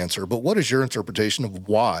know the answer, but what is your interpretation of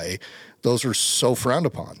why those are so frowned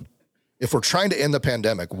upon? If we're trying to end the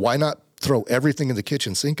pandemic, why not throw everything in the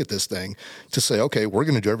kitchen sink at this thing to say, okay, we're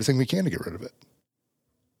going to do everything we can to get rid of it?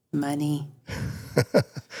 Money.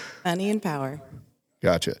 Money and power.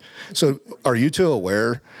 Gotcha. So are you two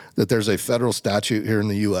aware that there's a federal statute here in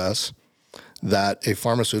the U.S. that a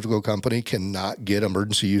pharmaceutical company cannot get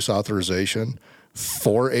emergency use authorization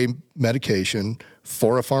for a medication,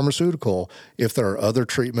 for a pharmaceutical, if there are other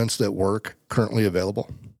treatments that work currently available?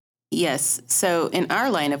 Yes. So in our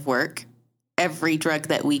line of work, every drug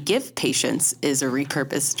that we give patients is a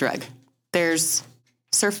repurposed drug.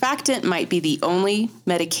 Surfactant might be the only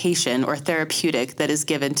medication or therapeutic that is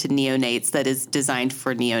given to neonates that is designed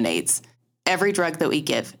for neonates. Every drug that we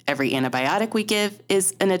give, every antibiotic we give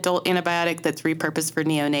is an adult antibiotic that's repurposed for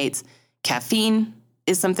neonates. Caffeine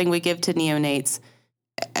is something we give to neonates.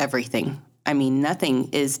 Everything. I mean, nothing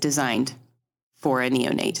is designed for a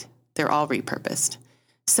neonate. They're all repurposed.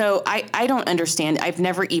 So I don't understand. I've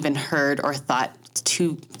never even heard or thought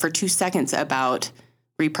for 2 seconds about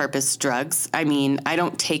repurposed drugs. I mean, I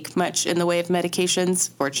don't take much in the way of medications.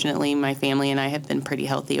 Fortunately, my family and I have been pretty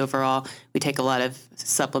healthy overall. We take a lot of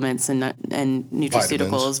supplements and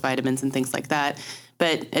nutraceuticals, vitamins and things like that.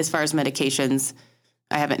 But as far as medications,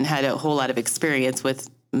 I haven't had a whole lot of experience with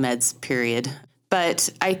meds, period. But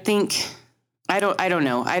I think, I don't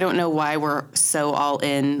know. I don't know why we're so all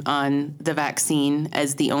in on the vaccine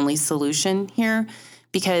as the only solution here.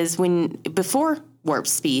 Because before Warp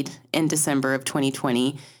Speed in December of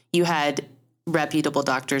 2020, you had reputable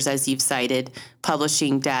doctors, as you've cited,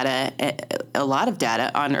 publishing data, a lot of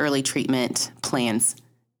data on early treatment plans,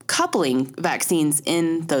 coupling vaccines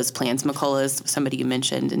in those plans. McCullough is somebody you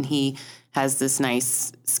mentioned, and he has this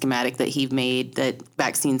nice schematic that he made that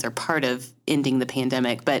vaccines are part of ending the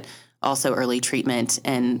pandemic, but also early treatment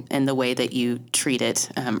and the way that you treat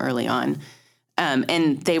it early on.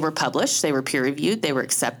 And they were published, they were peer-reviewed, they were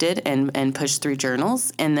accepted and pushed through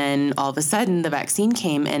journals. And then all of a sudden, the vaccine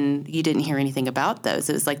came and you didn't hear anything about those.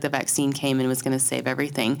 It was like the vaccine came and was going to save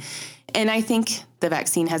everything. And I think the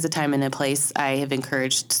vaccine has a time and a place. I have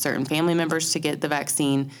encouraged certain family members to get the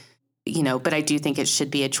vaccine, but I do think it should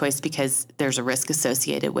be a choice because there's a risk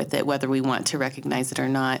associated with it, whether we want to recognize it or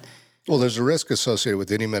not. Well, there's a risk associated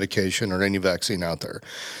with any medication or any vaccine out there.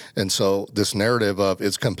 And so this narrative of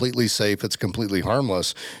it's completely safe, it's completely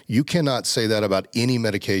harmless, you cannot say that about any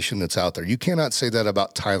medication that's out there. You cannot say that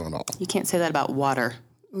about Tylenol. You can't say that about water.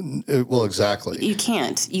 Well, exactly. You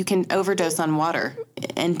can't. You can overdose on water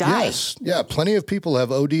and die. Yes. Yeah. Plenty of people have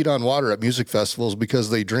OD'd on water at music festivals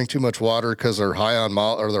because they drink too much water because they're high on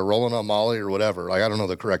Molly or they're rolling on Molly or whatever. Like, I don't know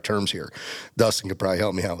the correct terms here. Dustin could probably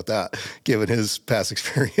help me out with that, given his past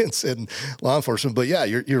experience in law enforcement. But yeah,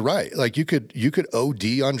 you're right. Like you could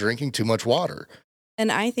OD on drinking too much water. And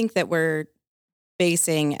I think that we're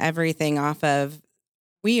basing everything off of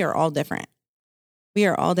we are all different. We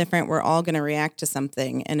are all different. We're all going to react to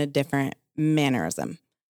something in a different mannerism.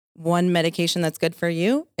 One medication that's good for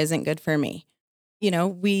you isn't good for me.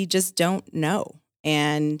 We just don't know.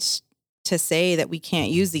 And to say that we can't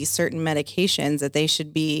use these certain medications, that they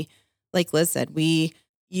should be, like Liz said, we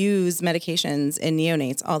use medications in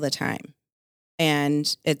neonates all the time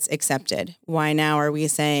and it's accepted. Why now are we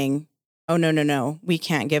saying, oh, no, we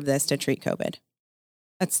can't give this to treat COVID?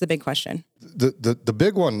 That's the big question. The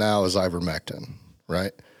big one now is ivermectin.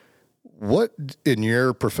 Right? What, in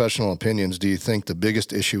your professional opinions, do you think the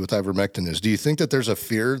biggest issue with ivermectin is? Do you think that there's a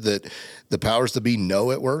fear that the powers that be know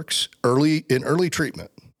it works in early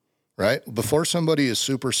treatment, right? Before somebody is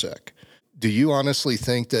super sick, Do you honestly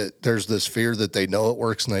think that there's this fear that they know it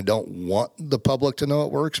works and they don't want the public to know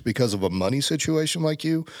it works because of a money situation like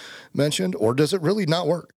you mentioned? Or does it really not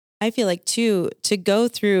work? I feel like to go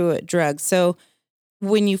through drugs. So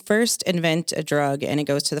when you first invent a drug and it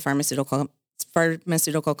goes to the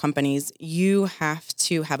pharmaceutical companies, you have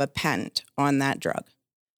to have a patent on that drug.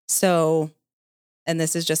 So, and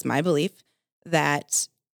this is just my belief, that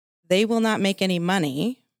they will not make any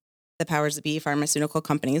money. The powers that be pharmaceutical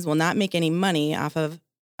companies will not make any money off of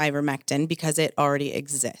ivermectin because it already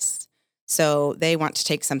exists. So they want to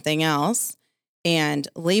take something else and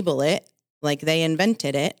label it like they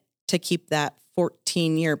invented it to keep that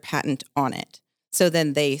 14-year patent on it. So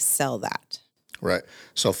then they sell that. Right.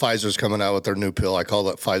 So Pfizer's coming out with their new pill. I call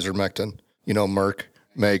it Pfizermectin. You know, Merck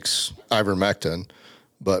makes ivermectin,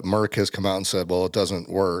 but Merck has come out and said, well, it doesn't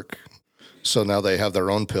work. So now they have their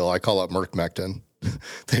own pill. I call it Merckmectin.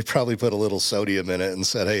 They probably put a little sodium in it and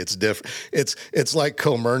said, hey, it's different. It's like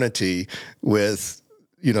Comirnaty with,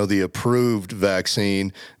 you know, the approved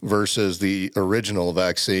vaccine versus the original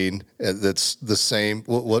vaccine. That's the same.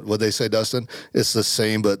 What would they say, Dustin? It's the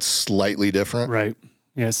same, but slightly different. Right.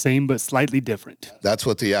 Yeah, same, but slightly different. That's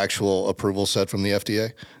what the actual approval said from the FDA.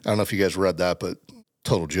 I don't know if you guys read that, but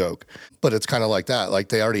total joke. But it's kind of like that. Like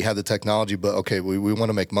they already had the technology, but okay, we want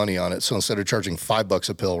to make money on it. So instead of charging $5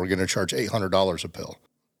 a pill, we're going to charge $800 a pill.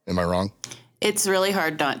 Am I wrong? It's really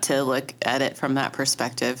hard not to look at it from that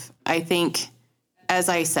perspective. I think, as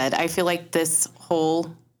I said, I feel like this whole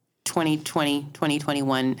 2020,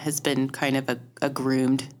 2021 has been kind of a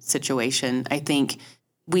groomed situation. I think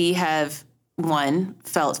we have,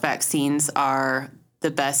 felt vaccines are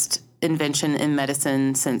the best invention in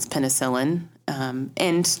medicine since penicillin.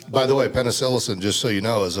 And by the way, penicillin, just so you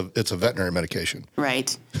know, it's a veterinary medication.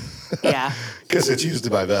 Right. Yeah. Because it's used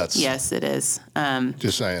by vets. Yes, it is.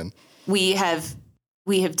 Just saying. We have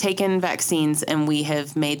taken vaccines and we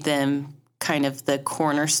have made them kind of the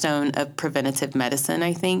cornerstone of preventative medicine,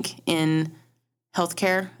 I think, in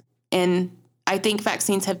healthcare. And I think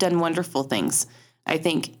vaccines have done wonderful things. I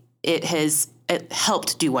think it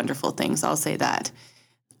helped do wonderful things. I'll say that.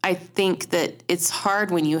 I think that it's hard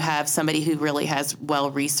when you have somebody who really has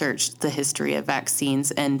well-researched the history of vaccines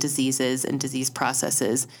and diseases and disease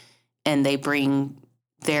processes, and they bring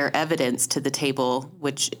their evidence to the table,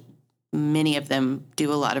 which many of them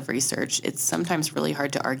do a lot of research. It's sometimes really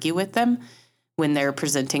hard to argue with them when they're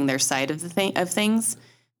presenting their side of things.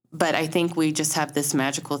 But I think we just have this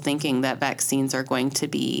magical thinking that vaccines are going to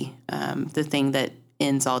be the thing that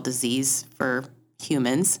ends all disease for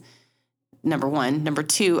humans. Number one. Number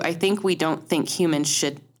two, I think we don't think humans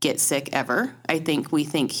should get sick ever. I think we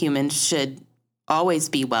think humans should always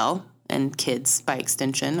be well, and kids, by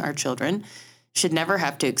extension, our children, should never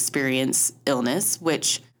have to experience illness,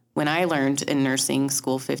 which when I learned in nursing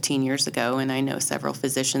school 15 years ago, and I know several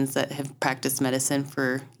physicians that have practiced medicine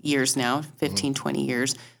for years now, 15, 20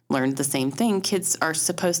 years, learned the same thing. Kids are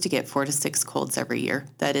supposed to get 4 to 6 colds every year.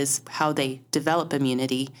 That is how they develop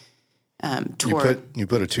immunity. You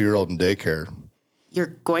put a 2-year-old in daycare.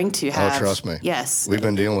 You're going to have. Oh, trust me. Yes. We've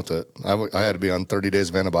been dealing with it. I had to be on 30 days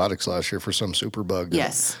of antibiotics last year for some super bug.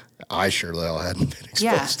 Yes. I surely hadn't been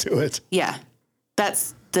exposed to it. Yeah.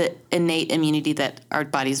 That's the innate immunity that our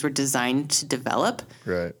bodies were designed to develop.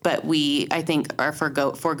 Right. But we, I think, are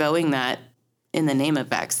foregoing that in the name of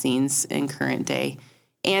vaccines in current day.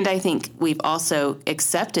 And I think we've also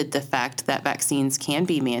accepted the fact that vaccines can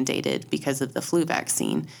be mandated because of the flu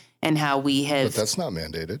vaccine. And how we have... But that's not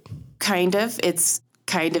mandated. Kind of. It's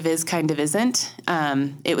kind of is, kind of isn't.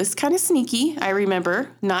 It was kind of sneaky. I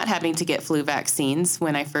remember not having to get flu vaccines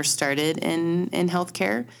when I first started in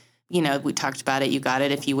healthcare. You know, we talked about it. You got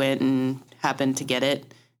it if you went and happened to get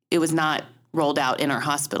it. It was not rolled out in our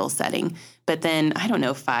hospital setting. But then, I don't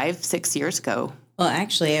know, 5-6 years ago. Well,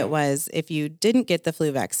 actually, it was if you didn't get the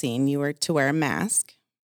flu vaccine, you were to wear a mask.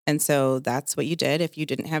 And so that's what you did. If you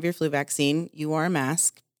didn't have your flu vaccine, you wore a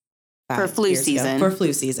mask. For flu season. For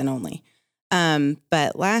flu season only.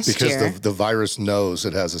 But last year... Because the virus knows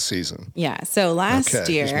it has a season. Yeah. So last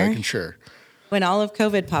year... Just making sure. When all of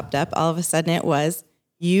COVID popped up, all of a sudden it was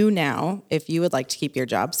you now, if you would like to keep your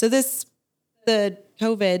job. So the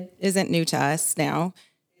COVID isn't new to us now.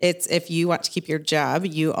 It's if you want to keep your job,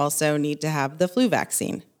 you also need to have the flu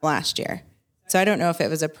vaccine last year. So I don't know if it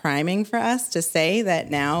was a priming for us to say that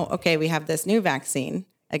now, okay, we have this new vaccine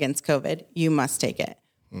against COVID. You must take it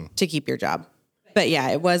to keep your job. But yeah,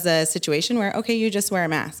 it was a situation where, okay, you just wear a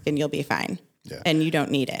mask and you'll be fine. Yeah. And you don't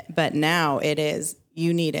need it. But now it is,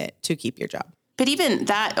 you need it to keep your job. But even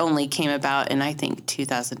that only came about in, I think,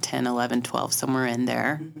 2010, 11, 12, somewhere in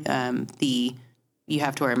there. You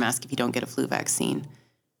have to wear a mask if you don't get a flu vaccine.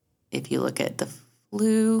 if you look at the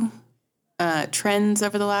flu trends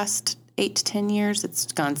over the last 8 to 10 years,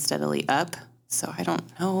 it's gone steadily up. So I don't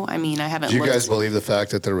know. I mean, I haven't Do you looked. guys believe the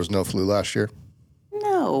fact that there was no flu last year?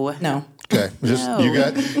 No. Okay. Just No.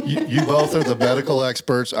 you both are the medical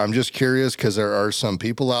experts. I'm just curious because there are some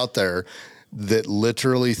people out there that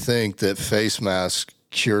literally think that face masks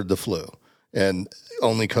cured the flu and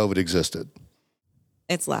only COVID existed.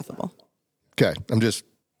 It's laughable. Okay.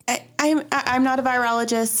 I'm not a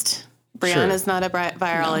virologist. Brianna's not a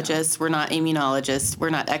virologist. We're not immunologists. We're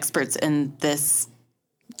not experts in this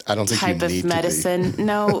I don't think type you of need medicine.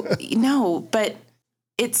 to be. No, but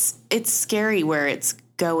it's scary where it's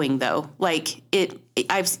going though. Like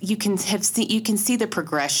you can see the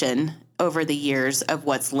progression over the years of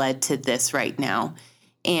what's led to this right now.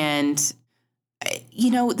 And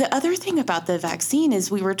the other thing about the vaccine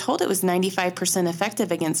is we were told it was 95%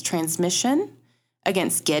 effective against transmission,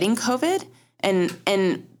 against getting COVID.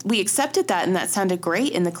 And we accepted that, and that sounded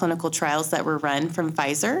great in the clinical trials that were run from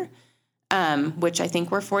Pfizer, which I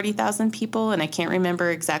think were 40,000 people, and I can't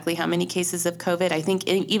remember exactly how many cases of COVID. I think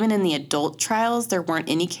even in the adult trials, there weren't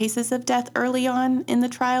any cases of death early on in the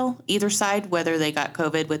trial, either side, whether they got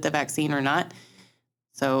COVID with the vaccine or not.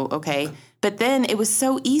 So, okay. But then it was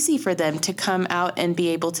so easy for them to come out and be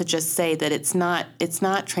able to just say that it's not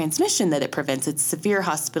transmission that it prevents, it's severe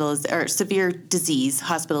disease,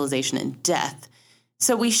 hospitalization, and death.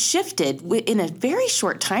 So we shifted in a very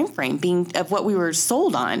short time frame of what we were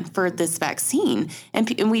sold on for this vaccine,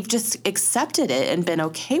 and we've just accepted it and been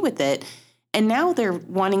okay with it. And now they're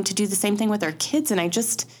wanting to do the same thing with our kids, and I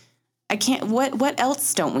can't. What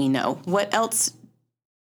else don't we know? What else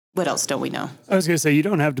don't we know? I was going to say, you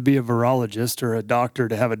don't have to be a virologist or a doctor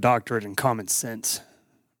to have a doctorate in common sense,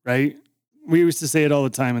 right? We used to say it all the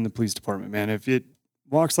time in the police department, man. If it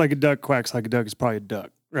walks like a duck, quacks like a duck, it's probably a duck,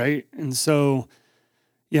 right? And so,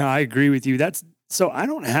 yeah, I agree with you. So I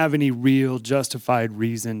don't have any real justified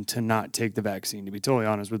reason to not take the vaccine, to be totally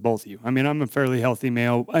honest with both of you. I mean, I'm a fairly healthy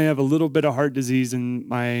male. I have a little bit of heart disease in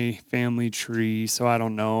my family tree, so I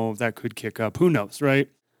don't know if that could kick up. Who knows, right?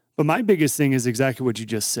 But my biggest thing is exactly what you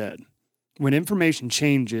just said. When information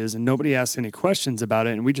changes and nobody asks any questions about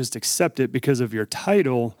it and we just accept it because of your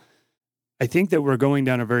title, I think that we're going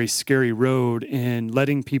down a very scary road in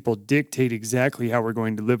letting people dictate exactly how we're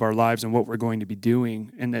going to live our lives and what we're going to be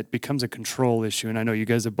doing. And that becomes a control issue. And I know you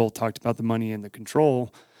guys have both talked about the money and the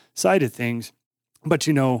control side of things. But,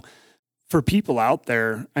 for people out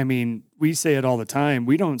there, I mean, we say it all the time.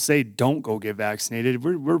 We don't say don't go get vaccinated.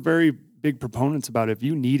 We're very big proponents about if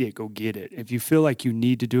you need it, go get it. If you feel like you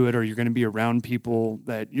need to do it or you're going to be around people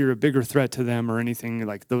that you're a bigger threat to them or anything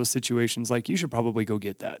like those situations, like you should probably go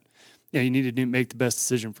get that. Yeah, you need to make the best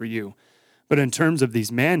decision for you. But in terms of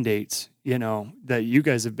these mandates, that you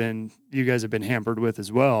guys have been hampered with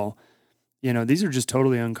as well, these are just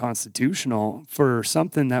totally unconstitutional for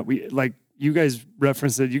something that we, like you guys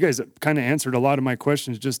referenced it. You guys kind of answered a lot of my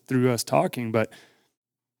questions just through us talking, but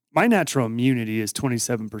my natural immunity is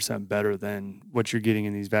 27% better than what you're getting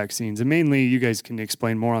in these vaccines. And mainly, you guys can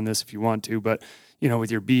explain more on this if you want to, but,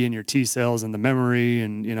 with your B and your T cells and the memory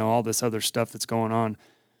and, all this other stuff that's going on,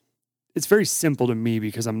 it's very simple to me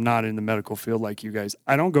because I'm not in the medical field like you guys.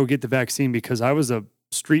 I don't go get the vaccine because I was a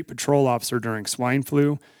street patrol officer during swine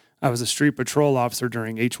flu. I was a street patrol officer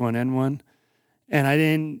during H1N1, and I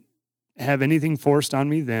didn't have anything forced on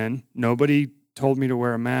me then. Nobody told me to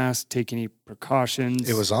wear a mask, take any precautions.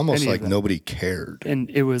 It was almost like nobody cared. And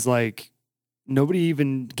it was like nobody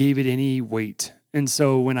even gave it any weight. And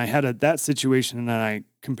so when I had that situation and then I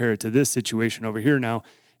compare it to this situation over here now,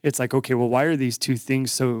 it's like, okay, well, why are these two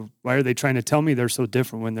things why are they trying to tell me they're so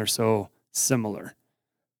different when they're so similar?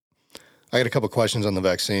 I got a couple of questions on the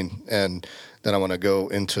vaccine, and then I want to go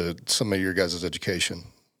into some of your guys' education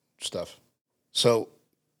stuff. So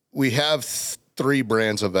we have 3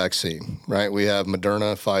 brands of vaccine, right? We have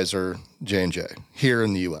Moderna, Pfizer, J&J here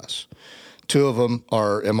in the U.S. 2 of them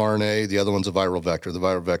are mRNA. The other one's a viral vector. The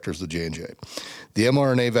viral vector is the J&J. The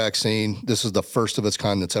mRNA vaccine, this is the first of its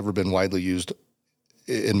kind that's ever been widely used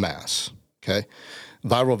in mass, okay?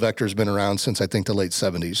 Viral vector has been around since, I think, the late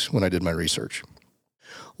 70s when I did my research.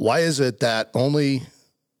 Why is it that only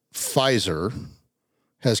Pfizer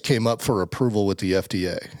has came up for approval with the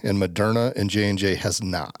FDA and Moderna and J&J has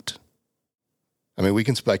not? I mean, we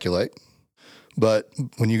can speculate, but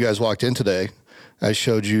when you guys walked in today, I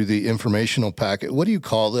showed you the informational packet. What do you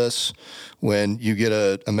call this when you get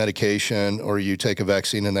a medication or you take a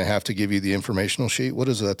vaccine and they have to give you the informational sheet? What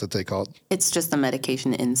is that they call it? It's just a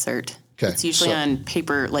medication insert. Okay. It's usually on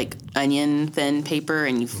paper, like onion thin paper,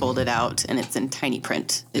 and you fold it out and it's in tiny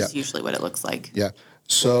print is usually what it looks like. Yeah.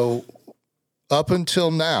 So up until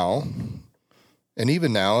now, and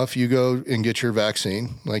even now, if you go and get your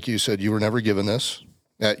vaccine, like you said, you were never given this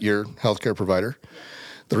at your healthcare provider.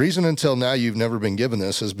 The reason until now you've never been given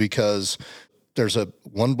this is because there's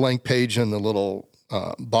one blank page in the little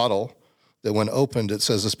bottle that when opened, it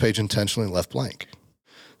says this page intentionally left blank.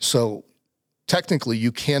 So technically,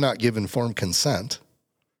 you cannot give informed consent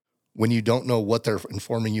when you don't know what they're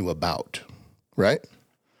informing you about, right?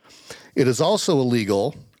 It is also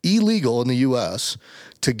illegal in the U.S.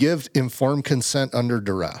 to give informed consent under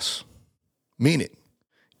duress, meaning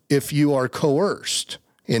if you are coerced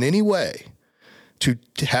in any way to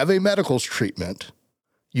have a medical treatment,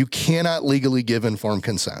 you cannot legally give informed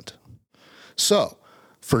consent. So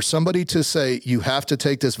for somebody to say you have to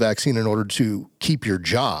take this vaccine in order to keep your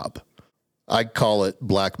job, I call it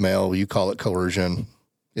blackmail, you call it coercion,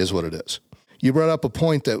 is what it is. You brought up a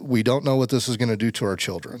point that we don't know what this is going to do to our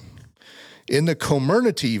children. In the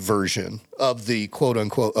Comirnaty version of the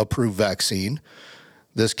quote-unquote approved vaccine,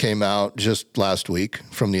 this came out just last week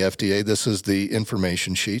from the FDA. This is the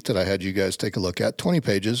information sheet that I had you guys take a look at, 20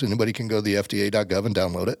 pages. Anybody can go to the FDA.gov and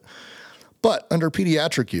download it. But under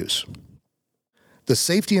pediatric use, the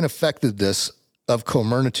safety and effectiveness of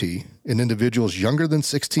Comirnaty in individuals younger than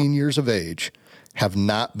 16 years of age have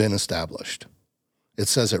not been established. It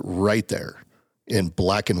says it right there in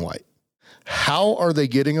black and white. How are they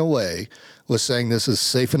getting away with saying this is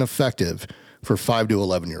safe and effective for 5 to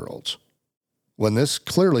 11-year-olds when this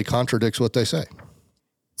clearly contradicts what they say?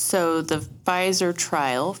 So the Pfizer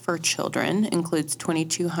trial for children includes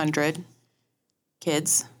 2,200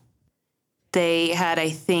 kids. They had, I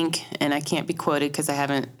think, and I can't be quoted because I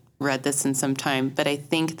haven't read this in some time, but I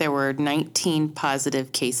think there were 19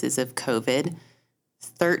 positive cases of COVID,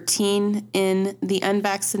 13 in the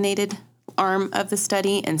unvaccinated arm of the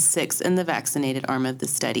study and 6 in the vaccinated arm of the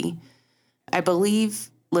study. I believe,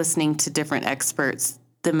 listening to different experts,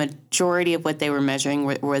 the majority of what they were measuring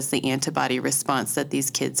was the antibody response that these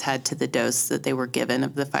kids had to the dose that they were given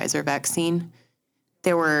of the Pfizer vaccine.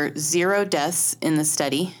 There were 0 deaths in the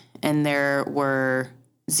study, and there were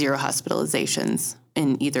 0 hospitalizations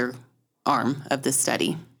in either arm of the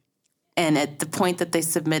study. And at the point that they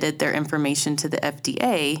submitted their information to the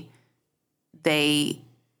FDA, they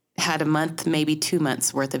had a month, maybe 2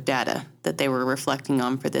 months worth of data that they were reflecting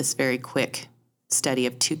on for this very quick study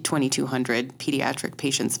of 2,200 pediatric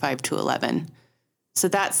patients, 5 to 11. So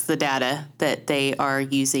that's the data that they are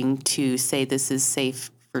using to say this is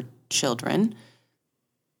safe for children.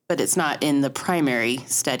 But it's not in the primary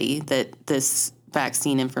study that this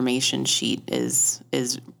vaccine information sheet is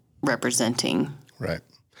representing. Right.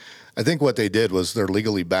 I think what they did was they're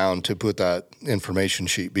legally bound to put that information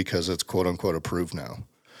sheet because it's quote unquote approved now.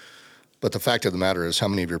 But the fact of the matter is, how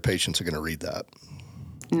many of your patients are going to read that?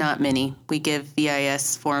 Not many. We give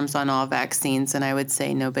VIS forms on all vaccines, and I would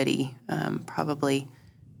say nobody probably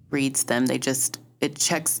reads them. It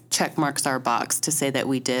check marks our box to say that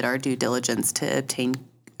we did our due diligence to obtain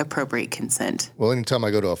appropriate consent. Well, anytime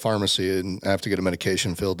I go to a pharmacy and I have to get a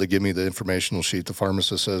medication filled, they give me the informational sheet. The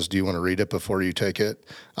pharmacist says, do you want to read it before you take it?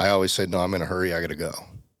 I always say, no, I'm in a hurry. I got to go.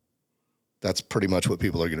 That's pretty much what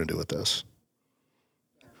people are going to do with this.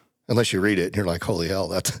 Unless you read it and you're like, holy hell,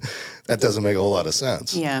 that doesn't make a whole lot of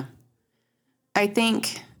sense. Yeah. I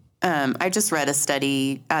think I just read a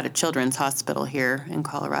study out of Children's Hospital here in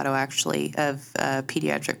Colorado, actually, of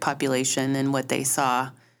pediatric population and what they saw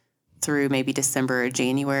through maybe December or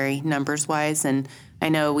January numbers-wise. And I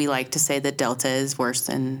know we like to say that Delta is worse,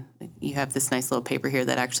 and you have this nice little paper here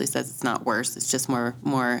that actually says it's not worse. It's just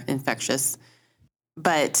more infectious.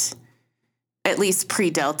 But at least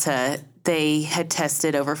pre-Delta, they had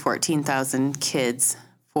tested over 14,000 kids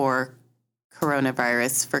for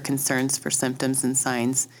coronavirus for concerns for symptoms and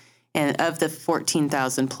signs. And of the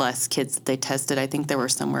 14,000 plus kids that they tested, I think there were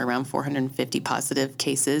somewhere around 450 positive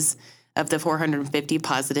cases. Of the 450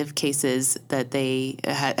 positive cases that they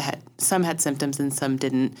had, some had symptoms and some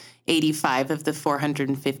didn't. 85 of the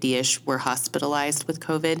 450-ish were hospitalized with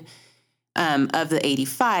COVID. Of the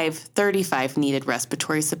 85, 35 needed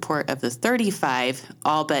respiratory support. Of the 35,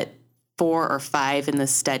 all but 4 or 5 in the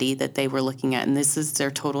study that they were looking at, and this is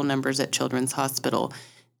their total numbers at Children's Hospital,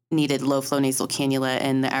 needed low-flow nasal cannula,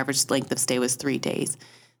 and the average length of stay was 3 days.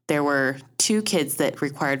 There were 2 kids that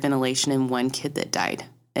required ventilation and 1 kid that died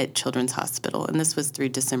at Children's Hospital, and this was through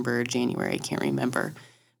December or January, I can't remember.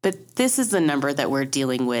 But this is the number that we're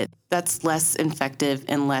dealing with. That's less infective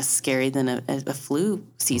and less scary than a flu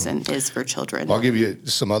season is for children. I'll give you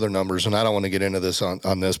some other numbers, and I don't want to get into this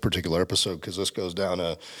on this particular episode because this goes down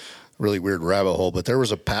a really weird rabbit hole, but there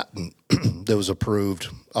was a patent that was approved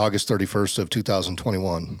August 31st of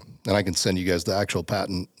 2021. And I can send you guys the actual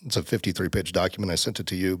patent. It's a 53-page document. I sent it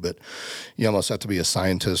to you, but you almost have to be a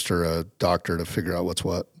scientist or a doctor to figure out what's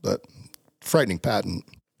what. But frightening patent.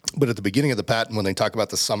 But at the beginning of the patent, when they talk about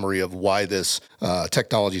the summary of why this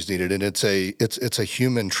technology is needed, and it's a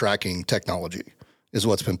human tracking technology, is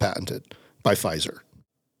what's been patented by Pfizer.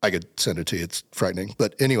 I could send it to you. It's frightening.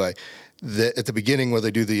 But anyway, at the beginning where they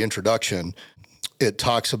do the introduction, it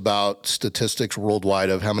talks about statistics worldwide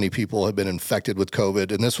of how many people have been infected with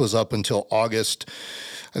COVID. And this was up until August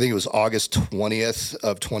 20th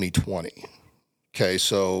of 2020. Okay,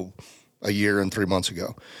 so a year and 3 months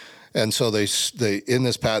ago. And so they in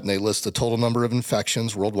this patent, they list the total number of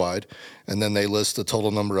infections worldwide, and then they list the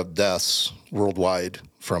total number of deaths worldwide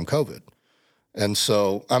from COVID. And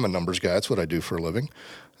so I'm a numbers guy. That's what I do for a living.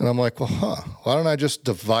 And I'm like, well, why don't I just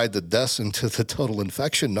divide the deaths into the total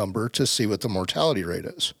infection number to see what the mortality rate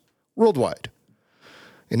is worldwide?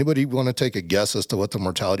 Anybody want to take a guess as to what the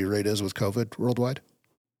mortality rate is with COVID worldwide?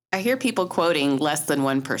 I hear people quoting less than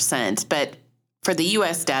 1%, but for the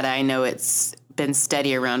U.S. data, I know it's been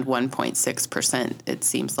steady around 1.6%, it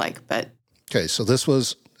seems like. But okay, so this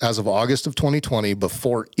was as of August of 2020,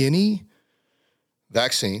 before any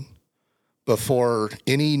vaccine, before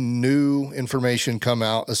any new information come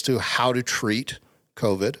out as to how to treat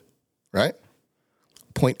COVID, right?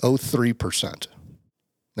 0.03%.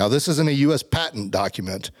 Now, this isn't a U.S. patent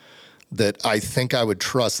document that I think I would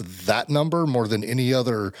trust that number more than any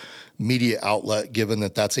other media outlet, given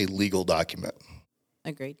that that's a legal document.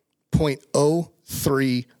 Agreed.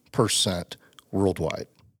 0.03% worldwide.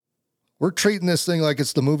 We're treating this thing like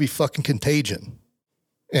it's the movie fucking Contagion,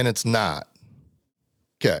 and it's not.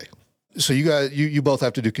 Okay. So you guys, you both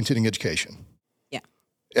have to do continuing education. Yeah.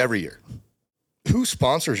 Every year. Who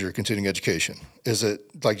sponsors your continuing education? Is it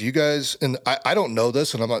like you guys? And I don't know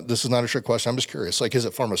this, and this is not a trick question. I'm just curious. Like, is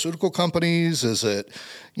it pharmaceutical companies? Is it,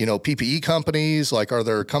 PPE companies? Like, are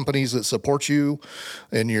there companies that support you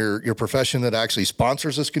in your profession that actually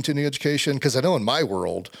sponsors this continuing education? Because I know in my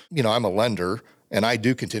world, I'm a lender and I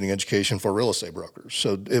do continuing education for real estate brokers,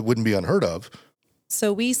 so it wouldn't be unheard of.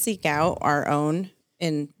 So we seek out our own.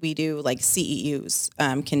 And we do like CEUs,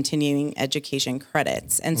 continuing education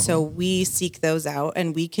credits. And so we seek those out,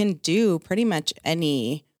 and we can do pretty much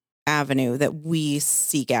any avenue that we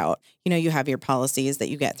seek out. You have your policies that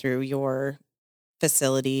you get through your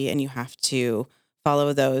facility, and you have to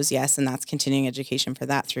follow those. Yes. And that's continuing education for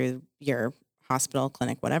that through your hospital,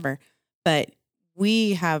 clinic, whatever. But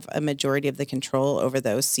we have a majority of the control over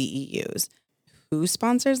those CEUs. Who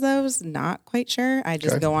sponsors those? Not quite sure. I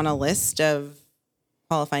just go on a list of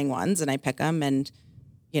qualifying ones and I pick them, and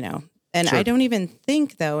sure. I don't even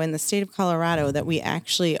think though in the state of Colorado that we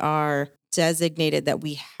actually are designated that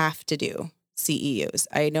we have to do CEUs.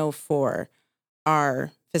 I know for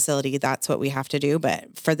our facility that's what we have to do,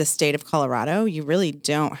 but for the state of Colorado you really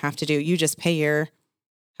don't have to do. You just pay your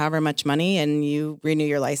however much money and you renew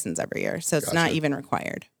your license every year, so it's not even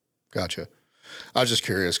required. Gotcha. I was just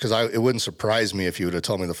curious because it wouldn't surprise me if you would have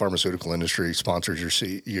told me the pharmaceutical industry sponsors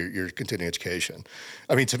your continuing education.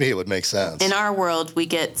 I mean, to me, it would make sense. In our world, we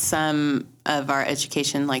get some of our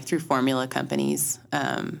education like through formula companies.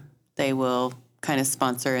 They will kind of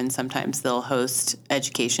sponsor, and sometimes they'll host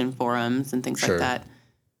education forums and things like that.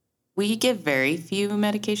 We give very few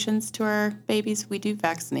medications to our babies. We do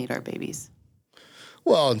vaccinate our babies.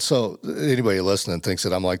 Well, and so anybody listening thinks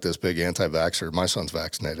that I'm like this big anti-vaxxer. My son's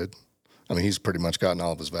vaccinated. I mean, he's pretty much gotten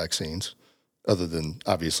all of his vaccines, other than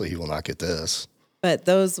obviously he will not get this. But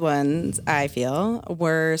those ones, I feel,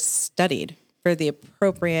 were studied for the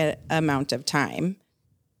appropriate amount of time.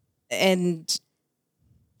 And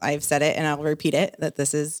I've said it and I'll repeat it, that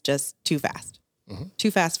this is just too fast.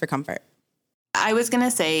 Too fast for comfort. I was going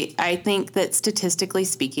to say, I think that statistically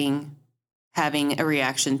speaking, having a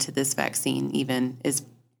reaction to this vaccine even is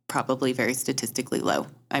probably very statistically low.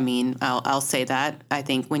 I mean, I'll say that. I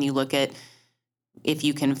think when you look at if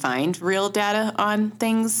you can find real data on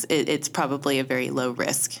things, it's probably a very low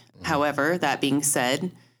risk. However, that being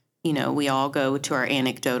said, we all go to our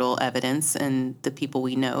anecdotal evidence and the people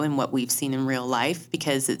we know and what we've seen in real life,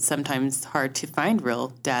 because it's sometimes hard to find real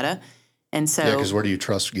data. And so, because where do you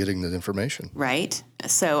trust getting the information? Right.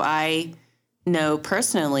 So I know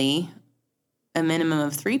personally a minimum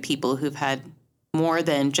of 3 people who've had more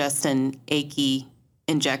than just an achy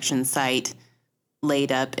injection site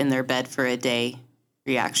laid up in their bed for a day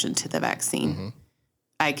reaction to the vaccine.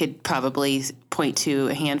 I could probably point to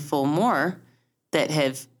a handful more that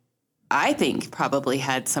have I think probably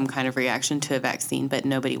had some kind of reaction to a vaccine, but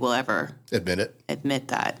nobody will ever admit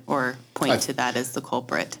that or point to that as the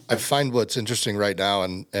culprit. I find what's interesting right now,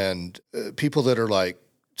 and people that are like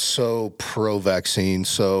so pro-vaccine,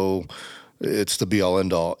 so it's the be-all,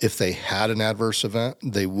 end-all. If they had an adverse event,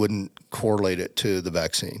 they wouldn't correlate it to the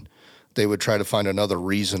vaccine. They would try to find another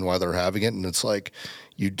reason why they're having it, and it's like,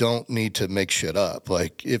 you don't need to make shit up.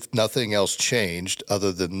 Like, if nothing else changed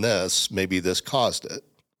other than this, maybe this caused it.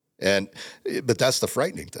 But that's the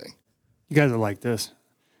frightening thing. You guys are like this.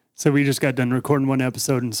 So we just got done recording one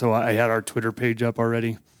episode, and so I had our Twitter page up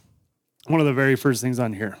already. One of the very first things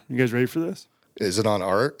on here. You guys ready for this? Is it on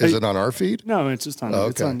our feed? No, it's just on. Oh,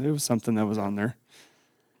 okay. It was something that was on there.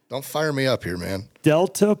 Don't fire me up here, man.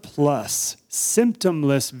 Delta Plus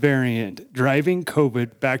symptomless variant driving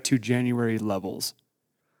COVID back to January levels.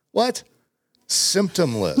 What?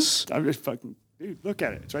 Symptomless. I'm just fucking, dude, look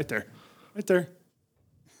at it. It's right there. Right there.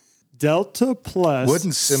 Delta Plus.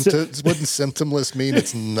 Wouldn't symptomless mean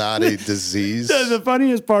it's not a disease? The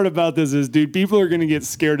funniest part about this is, dude, people are going to get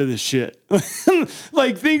scared of this shit.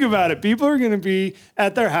 Like, think about it. People are going to be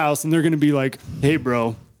at their house and they're going to be like, hey,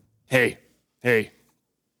 bro. Hey.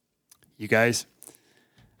 You guys,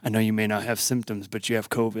 I know you may not have symptoms, but you have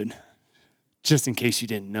COVID. Just in case you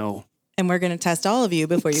didn't know. And we're going to test all of you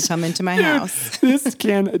before you come into my house. This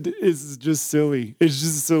is just silly. It's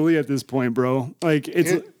just silly at this point, bro. Like,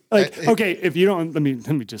 it's okay, if you don't, let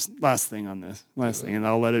me just, last thing on this, and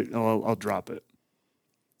I'll drop it.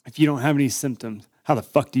 If you don't have any symptoms, how the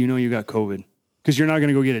fuck do you know you got COVID? Because you're not going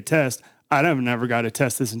to go get a test. I have never got a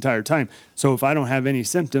test this entire time. So if I don't have any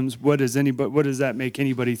symptoms, what does that make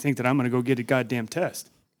anybody think that I'm going to go get a goddamn test?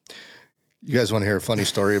 You guys want to hear a funny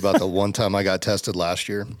story about the one time I got tested last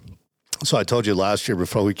year? So I told you last year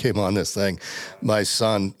before we came on this thing, my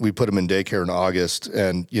son, we put him in daycare in August,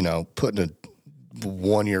 and, putting a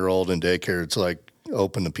 1-year-old in daycare, it's like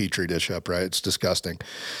open the Petri dish up, right? It's disgusting.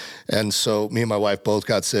 And so me and my wife both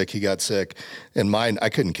got sick. He got sick. And mine, I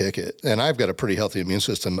couldn't kick it. And I've got a pretty healthy immune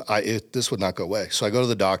system. This would not go away. So I go to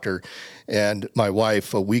the doctor, and my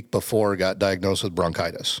wife a week before got diagnosed with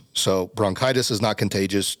bronchitis. So bronchitis is not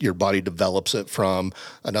contagious. Your body develops it from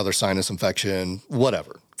another sinus infection,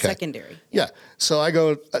 whatever. Okay. Secondary. Yeah. So I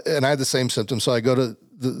go, and I had the same symptoms. So I go to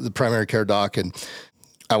the primary care doc, and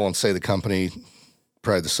I won't say the company,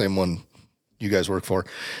 probably the same one you guys work for.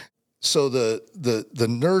 So the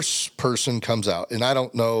nurse person comes out, and I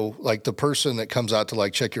don't know, like, the person that comes out to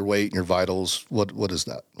like check your weight and your vitals. What is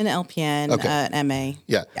that? An LPN, okay. An MA.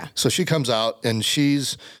 Yeah. So she comes out, and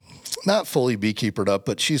she's not fully beekeepered up,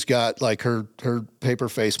 but she's got like her paper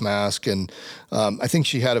face mask, and I think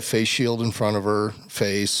she had a face shield in front of her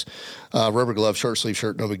face, rubber glove, short sleeve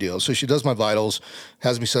shirt, no big deal. So she does my vitals,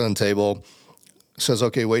 has me sit on the table, says,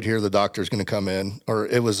 okay, wait here, the doctor's going to come in. Or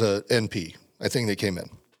it was a NP, I think they came in.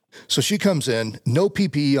 So she comes in, no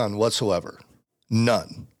PPE on whatsoever,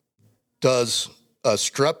 none. Does a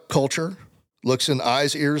strep culture, looks in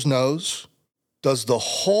eyes, ears, nose, does the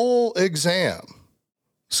whole exam,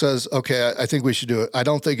 says, okay, I think we should do it. I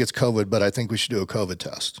don't think it's COVID, but I think we should do a COVID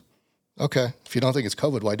test. Okay, if you don't think it's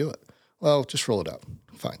COVID, why do it? Well, just roll it out.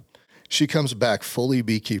 Fine. She comes back fully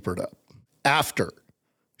beekeepered up after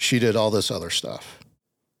she did all this other stuff.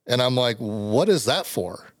 And I'm like, what is that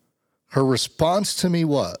for? Her response to me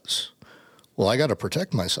was, well, I got to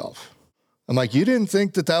protect myself. I'm like, you didn't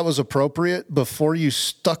think that was appropriate before you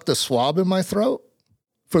stuck the swab in my throat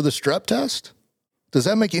for the strep test? Does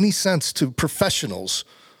that make any sense to professionals?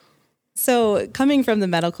 So coming from the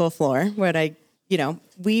medical floor, where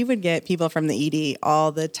we would get people from the ED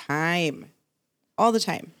all the time.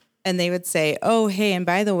 And they would say, oh, hey, and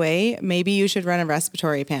by the way, maybe you should run a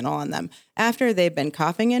respiratory panel on them. After they've been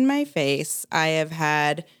coughing in my face, I have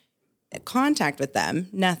had contact with them,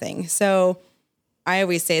 nothing. So I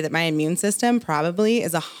always say that my immune system probably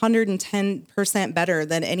is 110% better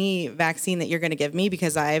than any vaccine that you're going to give me,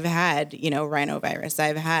 because I've had, rhinovirus,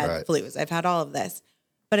 I've had flus, I've had all of this.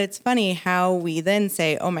 But it's funny how we then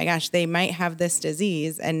say, oh my gosh, they might have this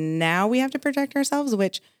disease, and now we have to protect ourselves,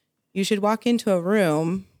 which you should walk into a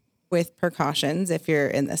room with precautions if you're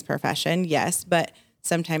in this profession, yes, but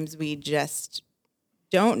sometimes we just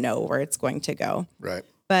don't know where it's going to go. Right.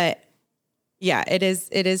 But yeah, it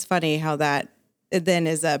is funny how that then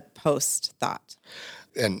is a post thought.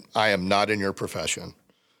 And I am not in your profession,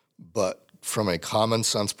 but from a common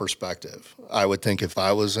sense perspective, I would think if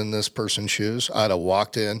I was in this person's shoes, I'd have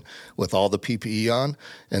walked in with all the PPE on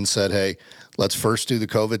and said, hey, let's first do the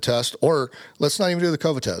COVID test, or let's not even do the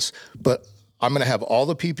COVID test, but I'm going to have all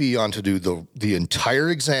the PPE on to do the entire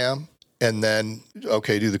exam, and then,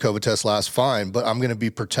 okay, do the COVID test last, fine, but I'm going to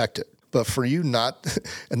be protected. but for you not,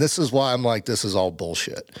 and this is why I'm like, this is all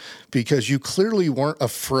bullshit, because you clearly weren't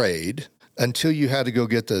afraid until you had to go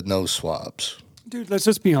get the nose swabs. Dude, let's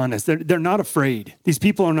just be honest. They're not afraid. These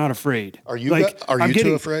people are not afraid. Are you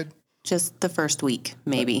too afraid? Just the first week,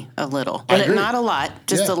 maybe a little, but not a lot.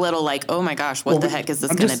 Just a little, like, oh my gosh, what the heck is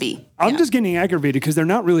this going to be? I'm just getting aggravated because they're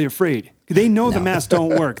not really afraid. They know the masks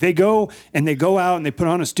don't work. They go out and they put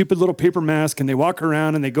on a stupid little paper mask and they walk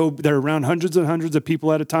around and they're around hundreds and hundreds of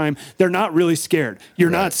people at a time. They're not really scared. You're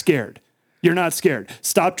not scared. You're not scared.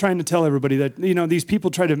 Stop trying to tell everybody that, these people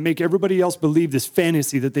try to make everybody else believe this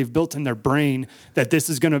fantasy that they've built in their brain that this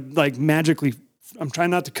is going to like magically. I'm trying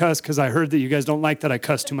not to cuss because I heard that you guys don't like that I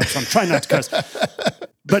cuss too much. So I'm trying not to cuss.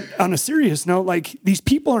 But on a serious note, like these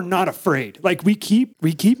people are not afraid. Like we keep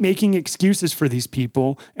making excuses for these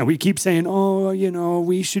people and we keep saying, oh,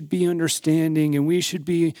 we should be understanding and we should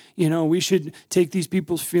be, we should take these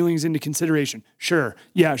people's feelings into consideration. Sure.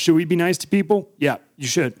 Yeah. Should we be nice to people? Yeah, you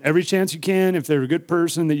should. Every chance you can. If they're a good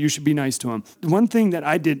person, that you should be nice to them. One thing that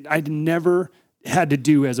I never had to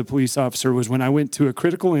do as a police officer was when I went to a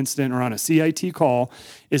critical incident or on a CIT call,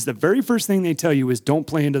 is the very first thing they tell you is don't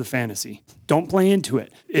play into the fantasy. Don't play into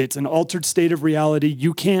it. It's an altered state of reality.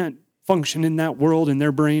 You can't function in that world, in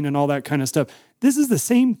their brain and all that kind of stuff. This is the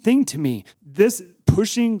same thing to me. This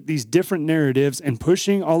pushing these different narratives and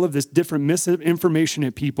pushing all of this different misinformation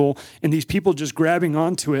at people and these people just grabbing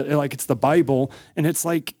onto it like it's the Bible. And it's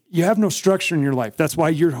like, you have no structure in your life. That's why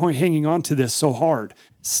you're hanging on to this so hard.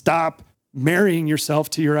 Stop marrying yourself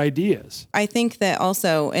to your ideas. I think that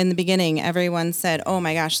also in the beginning, everyone said, oh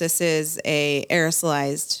my gosh, this is a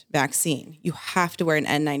aerosolized vaccine. You have to wear an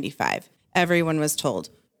N95. Everyone was told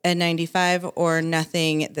N95 or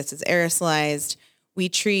nothing. This is aerosolized. We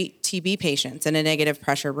treat TB patients in a negative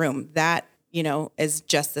pressure room. That, is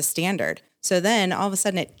just the standard. So then all of a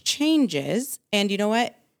sudden it changes. And you know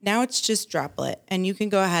what? Now it's just droplet and you can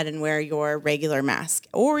go ahead and wear your regular mask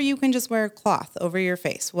or you can just wear a cloth over your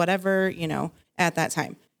face, whatever, at that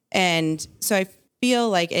time. And so I feel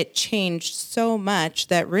like it changed so much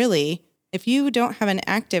that really, if you don't have an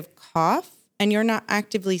active cough and you're not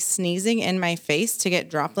actively sneezing in my face to get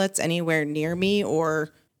droplets anywhere near me or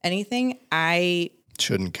anything, I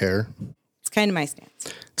shouldn't care. It's kind of my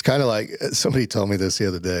stance. It's kind of like somebody told me this the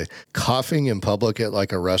other day. Coughing in public at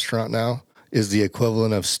like a restaurant now is the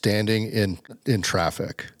equivalent of standing in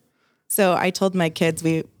traffic. So I told my kids,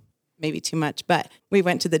 maybe too much, but we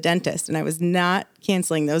went to the dentist and I was not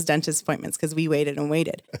canceling those dentist appointments because we waited and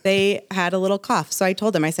waited. They had a little cough. So I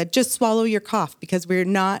told them, I said, just swallow your cough because we're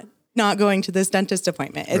not going to this dentist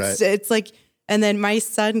appointment. It's like, and then my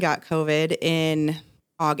son got COVID in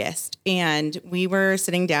August and we were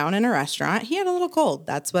sitting down in a restaurant. He had a little cold.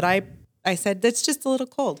 That's what I said, that's just a little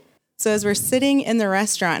cold. So as we're sitting in the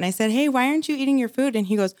restaurant and I said, hey, why aren't you eating your food? And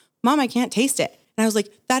he goes, Mom, I can't taste it. And I was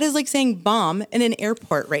like, that is like saying bomb in an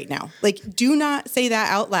airport right now. Like, do not say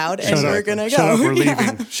that out loud and we're going to go. Shut up, we're leaving.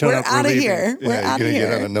 We're out of here. We're out of here. You're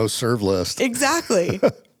going to get on a no-serve list. Exactly.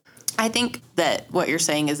 I think that what you're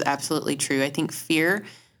saying is absolutely true. I think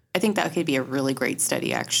that could be a really great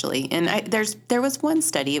study, actually. And there was one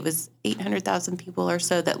study, it was 800,000 people or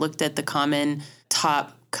so that looked at the common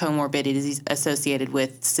top comorbidities associated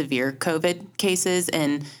with severe COVID cases.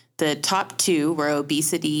 And the top two were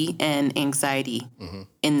obesity and anxiety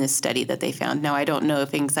in this study that they found. Now, I don't know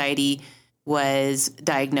if anxiety was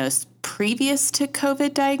diagnosed previous to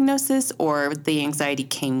COVID diagnosis or the anxiety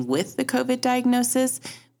came with the COVID diagnosis,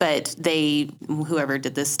 but whoever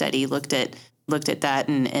did this study looked at that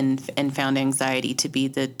and found anxiety to be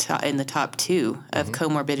in the top two of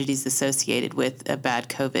comorbidities associated with a bad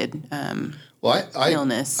COVID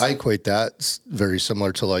illness. I equate that very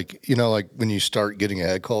similar to like when you start getting a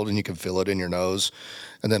head cold and you can feel it in your nose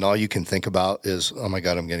and then all you can think about is, oh my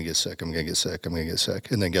God, I'm going to get sick. I'm going to get sick. I'm going to get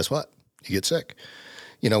sick. And then guess what? You get sick.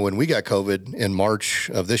 When we got COVID in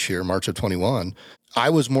March of this year, March of 21, I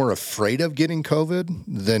was more afraid of getting COVID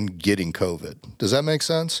than getting COVID. Does that make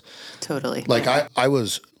sense? Totally. Like I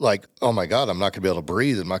was like, oh my God, I'm not going to be able to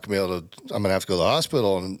breathe. I'm going to have to go to the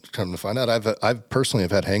hospital. And come to find out, I've personally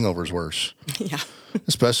have had hangovers worse. Yeah.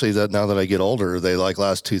 Especially now that I get older, they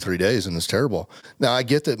last 2-3 days and it's terrible. Now I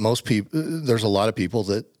get that there's a lot of people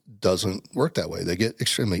that doesn't work that way. They get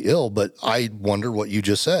extremely ill, but I wonder what you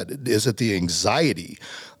just said. Is it the anxiety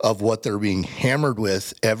of what they're being hammered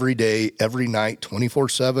with every day, every night,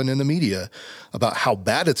 24/7 in the media about how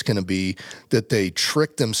bad it's going to be that they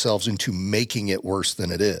trick themselves into making it worse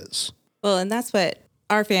than it is? Well, and that's what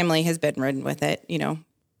our family has been ridden with it.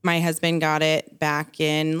 My husband got it back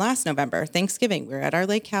in last November, Thanksgiving. We were at our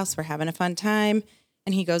lake house. We're having a fun time.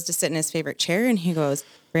 And he goes to sit in his favorite chair and he goes,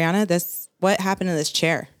 Brianna, what happened to this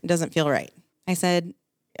chair? It doesn't feel right. I said,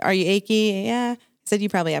 are you achy? Yeah. I said, you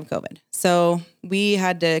probably have COVID. So we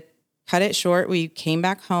had to cut it short. We came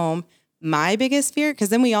back home. My biggest fear, because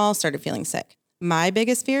then we all started feeling sick. My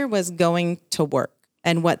biggest fear was going to work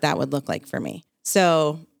and what that would look like for me.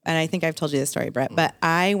 So, and I think I've told you this story, Brett, but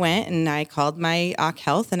I went and I called my Occ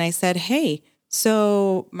Health and I said, hey,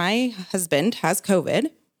 so my husband has COVID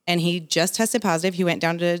and he just tested positive. He went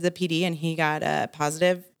down to the PD and he got a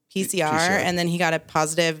positive PCR. And then he got a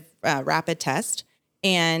positive rapid test.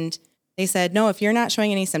 And they said, no, if you're not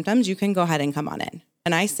showing any symptoms, you can go ahead and come on in.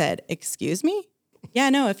 And I said, excuse me? Yeah,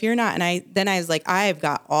 no, if you're not. And I was like, I've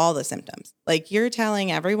got all the symptoms. Like, you're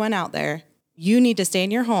telling everyone out there, you need to stay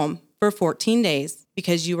in your home for 14 days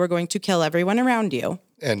because you are going to kill everyone around you.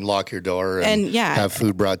 And lock your door and have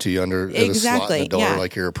food brought to you under the slot in the door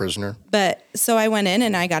like you're a prisoner. But so I went in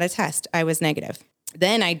and I got a test. I was negative.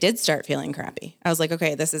 Then I did start feeling crappy. I was like,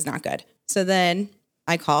 okay, this is not good. So then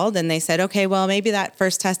I called and they said, okay, well, maybe that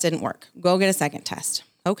first test didn't work. Go get a second test.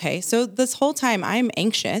 Okay. So this whole time I'm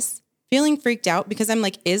anxious, feeling freaked out because I'm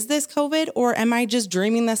like, is this COVID or am I just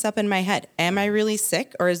dreaming this up in my head? Am I really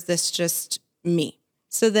sick or is this just me?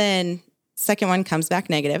 So then second one comes back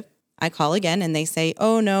negative. I call again and they say,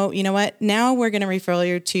 oh no, you know what? Now we're going to refer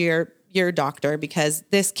you to your doctor because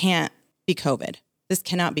this can't be COVID. This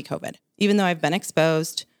cannot be COVID. Even though I've been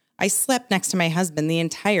exposed, I slept next to my husband the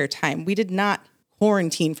entire time. We did not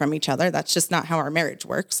quarantine from each other. That's just not how our marriage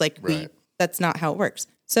works. That's not how it works.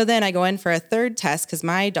 So then I go in for a third test because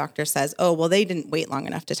my doctor says, oh, well, they didn't wait long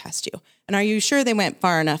enough to test you. And are you sure they went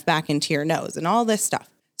far enough back into your nose and all this stuff?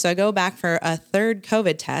 So I go back for a third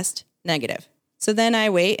COVID test, negative. So then I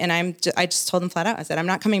wait and I just told them flat out, I said, I'm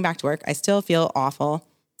not coming back to work. I still feel awful.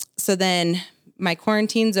 So then my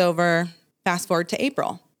quarantine's over. Fast forward to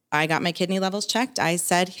April. I got my kidney levels checked. I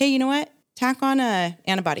said, hey, you know what? Tack on a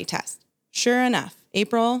antibody test. Sure enough,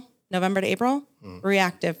 November to April,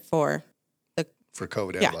 reactive for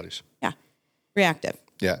COVID antibodies. Yeah. Reactive.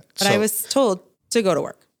 Yeah. But I was told to go to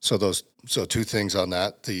work. So two things on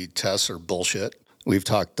that. The tests are bullshit. We've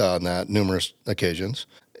talked on that numerous occasions.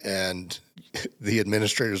 And the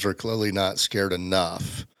administrators are clearly not scared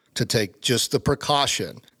enough to take just the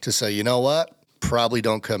precaution to say, you know what? Probably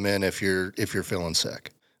don't come in if you're feeling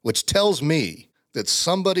sick, which tells me that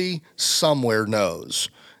somebody somewhere knows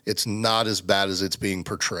it's not as bad as it's being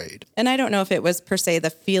portrayed. And I don't know if it was per se the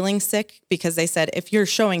feeling sick because they said if you're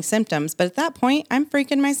showing symptoms, but at that point I'm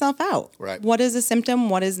freaking myself out. Right. What is a symptom?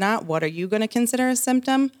 What is not? What are you going to consider a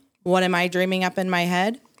symptom? What am I dreaming up in my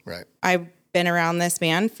head? Right. I've been around this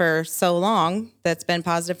man for so long that's been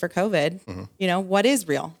positive for COVID. Mm-hmm. You know, what is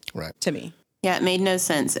real to me? Yeah, it made no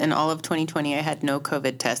sense. In all of 2020, I had no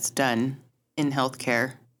COVID tests done in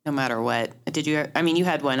healthcare, no matter what. Did you? I mean, you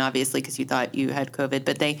had one, obviously, because you thought you had COVID,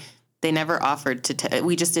 but they never offered to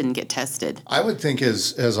we just didn't get tested. I would think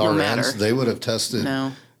as RNs, they would have tested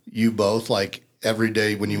you both like every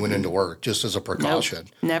day when you went into work, just as a precaution.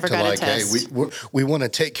 Nope, never got a test. Hey, we want to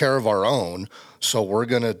take care of our own, so we're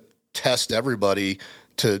going to test everybody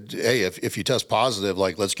hey, if you test positive,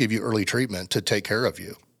 like let's give you early treatment to take care of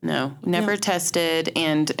you. No, never tested.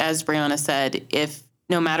 And as Brianna said, if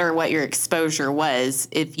no matter what your exposure was,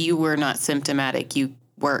 if you were not symptomatic, you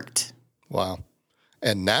worked. Wow.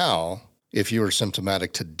 And now, if you were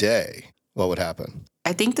symptomatic today, what would happen?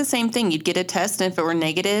 I think the same thing. You'd get a test, and if it were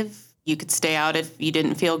negative, you could stay out if you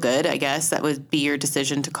didn't feel good. I guess that would be your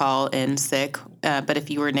decision to call in sick. But if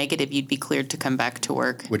you were negative, you'd be cleared to come back to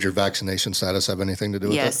work. Would your vaccination status have anything to do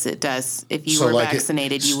with it? Yes, it does. If you were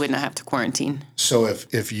vaccinated, you wouldn't have to quarantine. So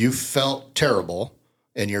if you felt terrible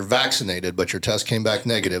and you're vaccinated, but your test came back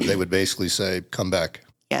negative, they would basically say, come back.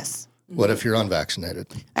 Yes. What if you're unvaccinated?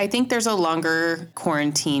 I think there's a longer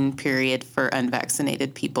quarantine period for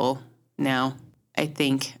unvaccinated people now. I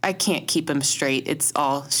think I can't keep them straight. It's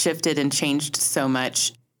all shifted and changed so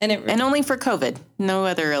much. And only for COVID, no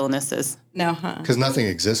other illnesses. No, because nothing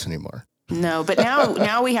exists anymore. No, but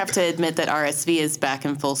now we have to admit that RSV is back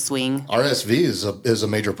in full swing. RSV is a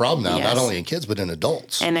major problem now, not only in kids, but in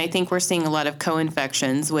adults. And I think we're seeing a lot of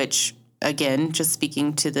co-infections, which, again, just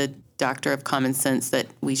speaking to the doctor of common sense that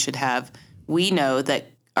we should have, we know that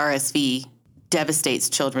RSV devastates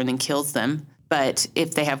children and kills them. But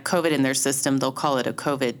if they have COVID in their system, they'll call it a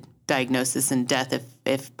COVID diagnosis and death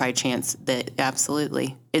if by chance that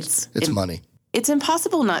absolutely. It's money. It's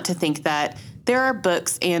impossible not to think that. There are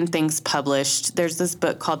books and things published. There's this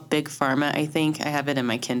book called Big Pharma, I think. I have it in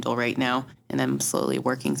my Kindle right now, and I'm slowly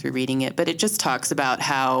working through reading it. But it just talks about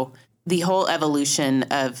how the whole evolution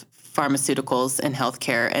of pharmaceuticals and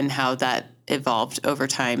healthcare and how that evolved over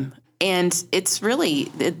time. And it's really,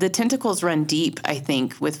 the tentacles run deep, I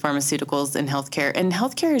think, with pharmaceuticals and healthcare. And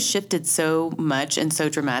healthcare has shifted so much and so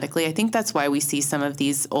dramatically. I think that's why we see some of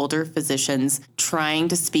these older physicians trying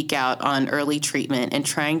to speak out on early treatment and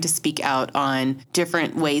trying to speak out on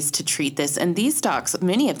different ways to treat this. And these docs,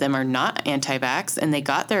 many of them are not anti-vax, and they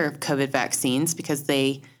got their COVID vaccines because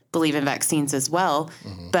they believe in vaccines as well.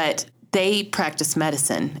 But they practice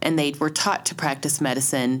medicine, and they were taught to practice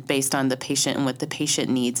medicine based on the patient and what the patient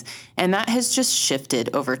needs. And that has just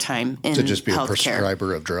shifted over time in healthcare. To just be a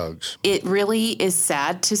prescriber of drugs. It really is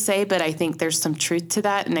sad to say, but I think there's some truth to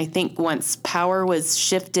that. And I think once power was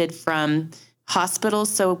shifted from hospitals,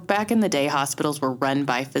 so back in the day, hospitals were run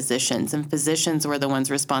by physicians, and physicians were the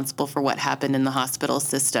ones responsible for what happened in the hospital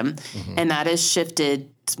system. And that has shifted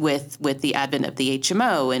with the advent of the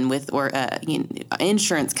HMO and with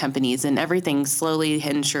insurance companies and everything slowly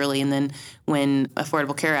and surely. And then when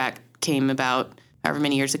Affordable Care Act came about however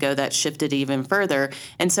many years ago, that shifted even further.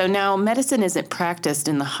 And so now medicine isn't practiced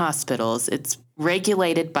in the hospitals. It's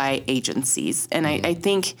regulated by agencies. And I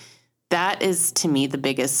think that is, to me,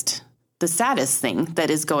 the saddest thing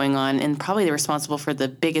that is going on, and probably responsible for the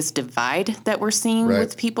biggest divide that we're seeing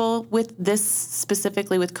with people with this,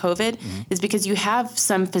 specifically with COVID, is because you have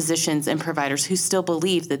some physicians and providers who still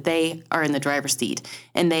believe that they are in the driver's seat,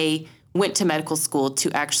 and they went to medical school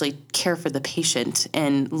to actually care for the patient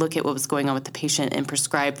and look at what was going on with the patient and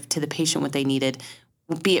prescribe to the patient what they needed,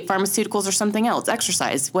 be it pharmaceuticals or something else,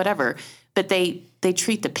 exercise, whatever. But they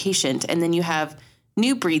treat the patient, and then you have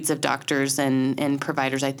new breeds of doctors and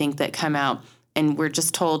providers, I think, that come out, and we're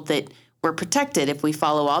just told that we're protected if we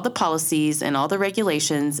follow all the policies and all the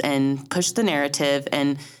regulations and push the narrative.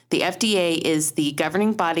 And the FDA is the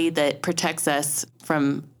governing body that protects us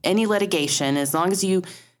from any litigation. As long as you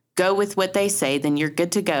go with what they say, then you're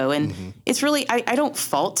good to go. And it's really, I don't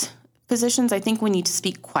fault physicians. I think we need to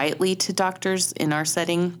speak quietly to doctors in our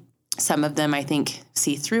setting. Some of them, I think,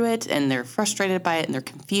 see through it, and they're frustrated by it, and they're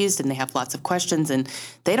confused, and they have lots of questions, and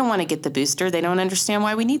they don't want to get the booster. They don't understand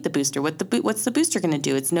why we need the booster. What's the booster going to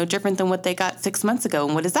do? It's no different than what they got 6 months ago,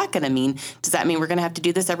 and what is that going to mean? Does that mean we're going to have to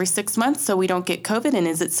do this every 6 months so we don't get COVID, and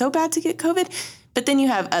is it so bad to get COVID? But then you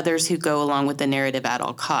have others who go along with the narrative at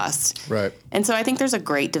all costs. Right. And so I think there's a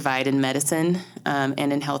great divide in medicine and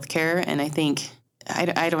in healthcare, and I think,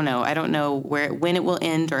 I don't know. I don't know when it will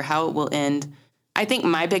end or how it will end. I think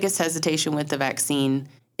my biggest hesitation with the vaccine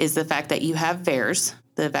is the fact that you have VAERS,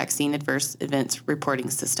 the Vaccine Adverse Events Reporting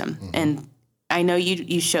System. And I know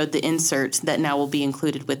you showed the insert that now will be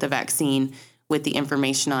included with the vaccine with the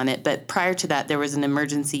information on it. But prior to that, there was an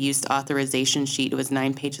emergency use authorization sheet. It was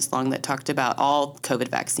 9 pages long that talked about all COVID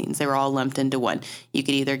vaccines. They were all lumped into one. You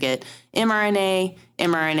could either get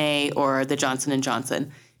mRNA, or the Johnson &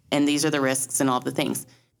 Johnson. And these are the risks and all the things.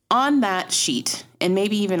 On that sheet, and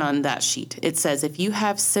maybe even on that sheet, it says if you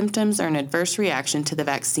have symptoms or an adverse reaction to the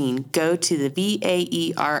vaccine, go to the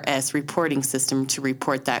VAERS reporting system to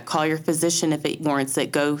report that. Call your physician if it warrants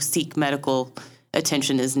it. Go seek medical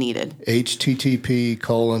attention as needed.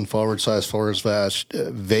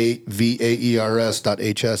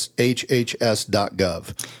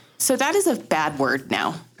 http://vaers.hhs.gov. So that is a bad word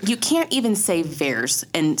now. You can't even say VAERS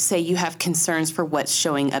and say you have concerns for what's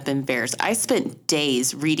showing up in VAERS. I spent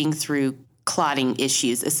days reading through clotting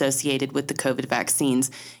issues associated with the COVID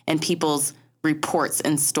vaccines and people's reports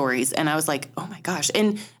and stories. And I was like, oh my gosh.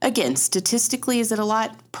 And again, statistically, is it a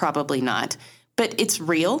lot? Probably not. But it's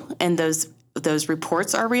real, and those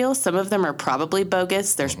reports are real. Some of them are probably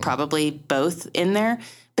bogus. There's probably both in there.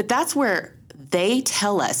 But that's where they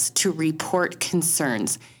tell us to report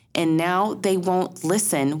concerns. And now they won't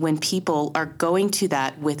listen when people are going to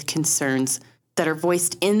that with concerns that are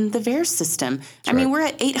voiced in the VAERS system. I mean, we're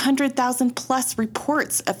at 800,000 plus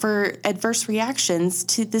reports for adverse reactions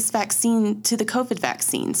to this vaccine, to the COVID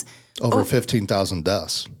vaccines. Over 15,000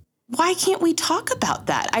 deaths. Why can't we talk about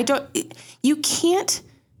that? You can't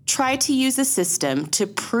try to use a system to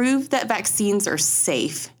prove that vaccines are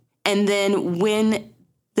safe, and then when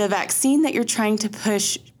the vaccine that you're trying to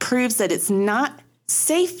push proves that it's not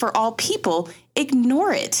safe for all people,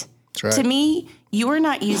 ignore it. That's right. To me, you are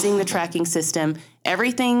not using the tracking system.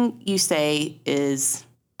 Everything you say is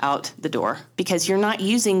out the door because you're not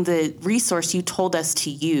using the resource you told us to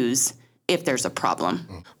use if there's a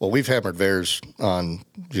problem. Well, we've hammered VAERS on,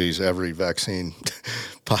 every vaccine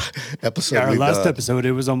episode. Yeah, our last episode,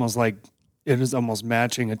 it was almost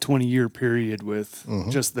matching a 20-year period with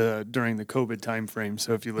just during the COVID time frame.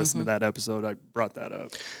 So if you listen to that episode, I brought that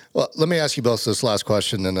up. Well, let me ask you both this last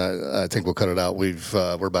question, and I think we'll cut it out. We're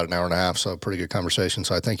about an hour and a half, so a pretty good conversation.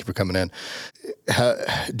 So I thank you for coming in.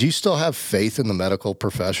 Do you still have faith in the medical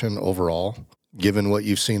profession overall? given what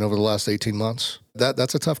you've seen over the last 18 months?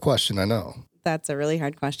 That's a tough question, I know. That's a really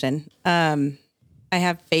hard question. I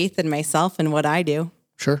have faith in myself and what I do.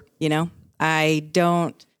 Sure.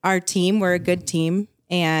 Our team, we're a good team,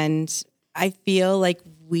 and I feel like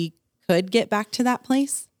we could get back to that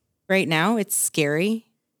place. Right now, it's scary.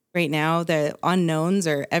 Right now, the unknowns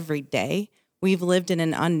are every day. We've lived in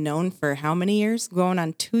an unknown for how many years? Going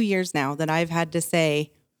on 2 years now that I've had to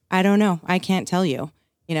say, I don't know. I can't tell you,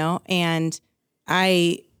 and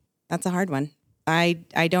that's a hard one.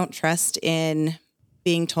 I don't trust in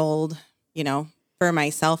being told, for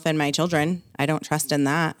myself and my children. I don't trust in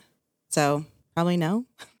that. So probably no.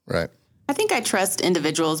 Right. I think I trust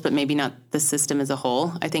individuals, but maybe not the system as a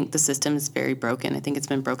whole. I think the system is very broken. I think it's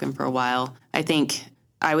been broken for a while. I think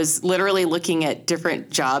I was literally looking at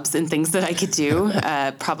different jobs and things that I could do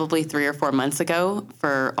probably 3 or 4 months ago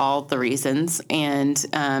for all the reasons. And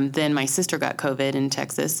then my sister got COVID in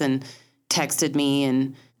Texas and texted me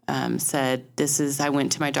and said, I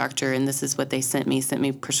went to my doctor and this is what they sent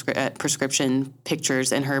me prescription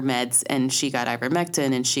pictures and her meds. And she got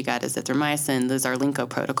ivermectin and she got azithromycin, the Zarlenko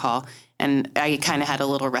protocol. And I kind of had a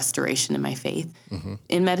little restoration in my faith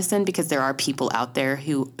in medicine, because there are people out there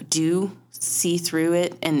who do see through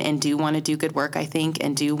it and do want to do good work, I think,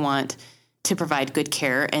 and do want to provide good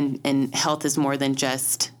care. And health is more than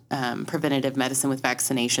just preventative medicine with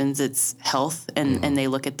vaccinations. It's health, and they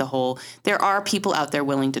look at the whole. There are people out there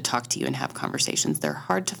willing to talk to you and have conversations. They're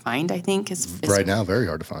hard to find, I think. Right now, very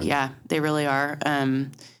hard to find. Yeah, they really are.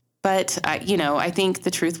 But, I think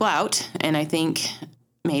the truth will out, and I think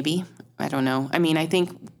maybe, I don't know. I mean, I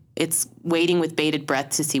think it's waiting with bated breath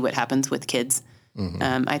to see what happens with kids.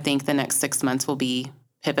 I think the next 6 months will be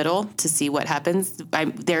pivotal to see what happens.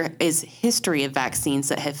 There is history of vaccines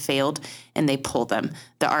that have failed and they pulled them.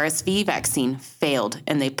 The RSV vaccine failed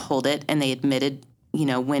and they pulled it, and they admitted,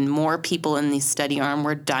 when more people in the study arm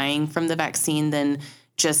were dying from the vaccine than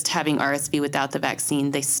just having RSV without the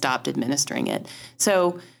vaccine, they stopped administering it.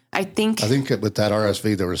 So I think with that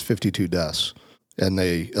RSV, there was 52 deaths and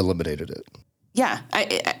they eliminated it. Yeah.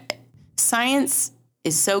 Science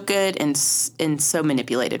is so good and so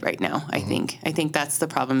manipulated right now. I think that's the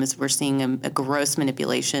problem, is we're seeing a gross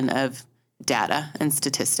manipulation of data and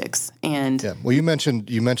statistics. And yeah, well, you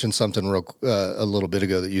mentioned something a little bit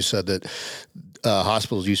ago that you said that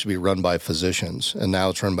hospitals used to be run by physicians and now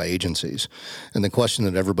it's run by agencies. And the question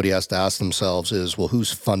that everybody has to ask themselves is, well,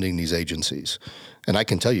 who's funding these agencies? And I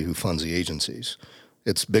can tell you who funds the agencies.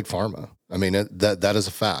 It's Big Pharma. I mean, that is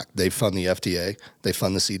a fact. They fund the FDA. They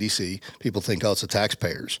fund the CDC. People think, it's the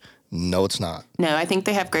taxpayers. No, it's not. No, I think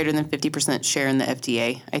they have greater than 50% share in the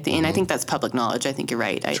FDA. And I think that's public knowledge. I think you're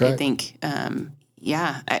right. I think,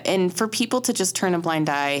 And for people to just turn a blind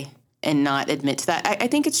eye and not admit to that, I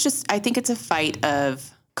think it's a fight of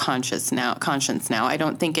conscience now. I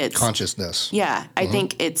don't think it's consciousness. Yeah. I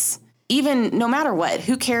think it's, even no matter what,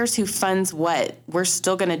 who cares who funds what? We're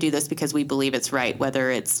still going to do this because we believe it's right,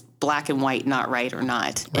 whether it's black and white, not right or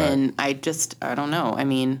not. Right. And I don't know. I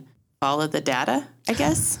mean, follow the data, I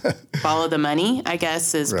guess. Follow the money, I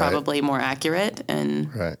guess, is probably more accurate.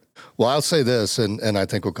 And right. Well, I'll say this, and I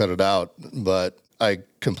think we'll cut it out, but I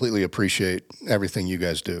completely appreciate everything you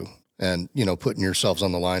guys do. And, putting yourselves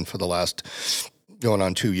on the line for the last going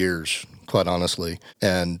on 2 years, quite honestly.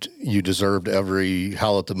 And you deserved every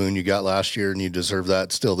howl at the moon you got last year, and you deserve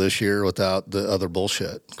that still this year without the other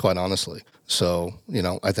bullshit, quite honestly. So,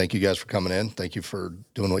 I thank you guys for coming in. Thank you for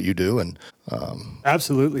doing what you do. And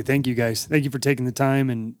absolutely. Thank you guys. Thank you for taking the time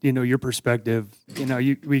and, your perspective.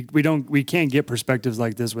 We can't get perspectives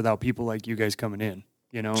like this without people like you guys coming in.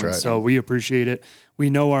 Right. So we appreciate it. We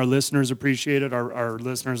know our listeners appreciate it. Our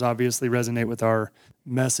listeners obviously resonate with our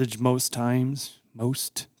message most times,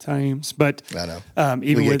 but I know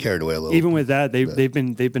even we get carried away a little. Even with that, they've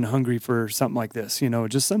been hungry for something like this,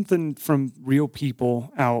 just something from real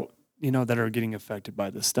people out, that are getting affected by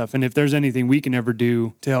this stuff. And if there's anything we can ever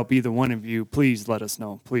do to help either one of you, please let us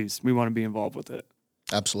know. Please, we want to be involved with it.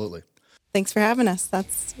 Absolutely. Thanks for having us.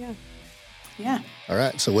 Yeah. All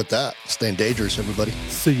right. So with that, stay dangerous, everybody.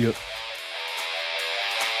 See you.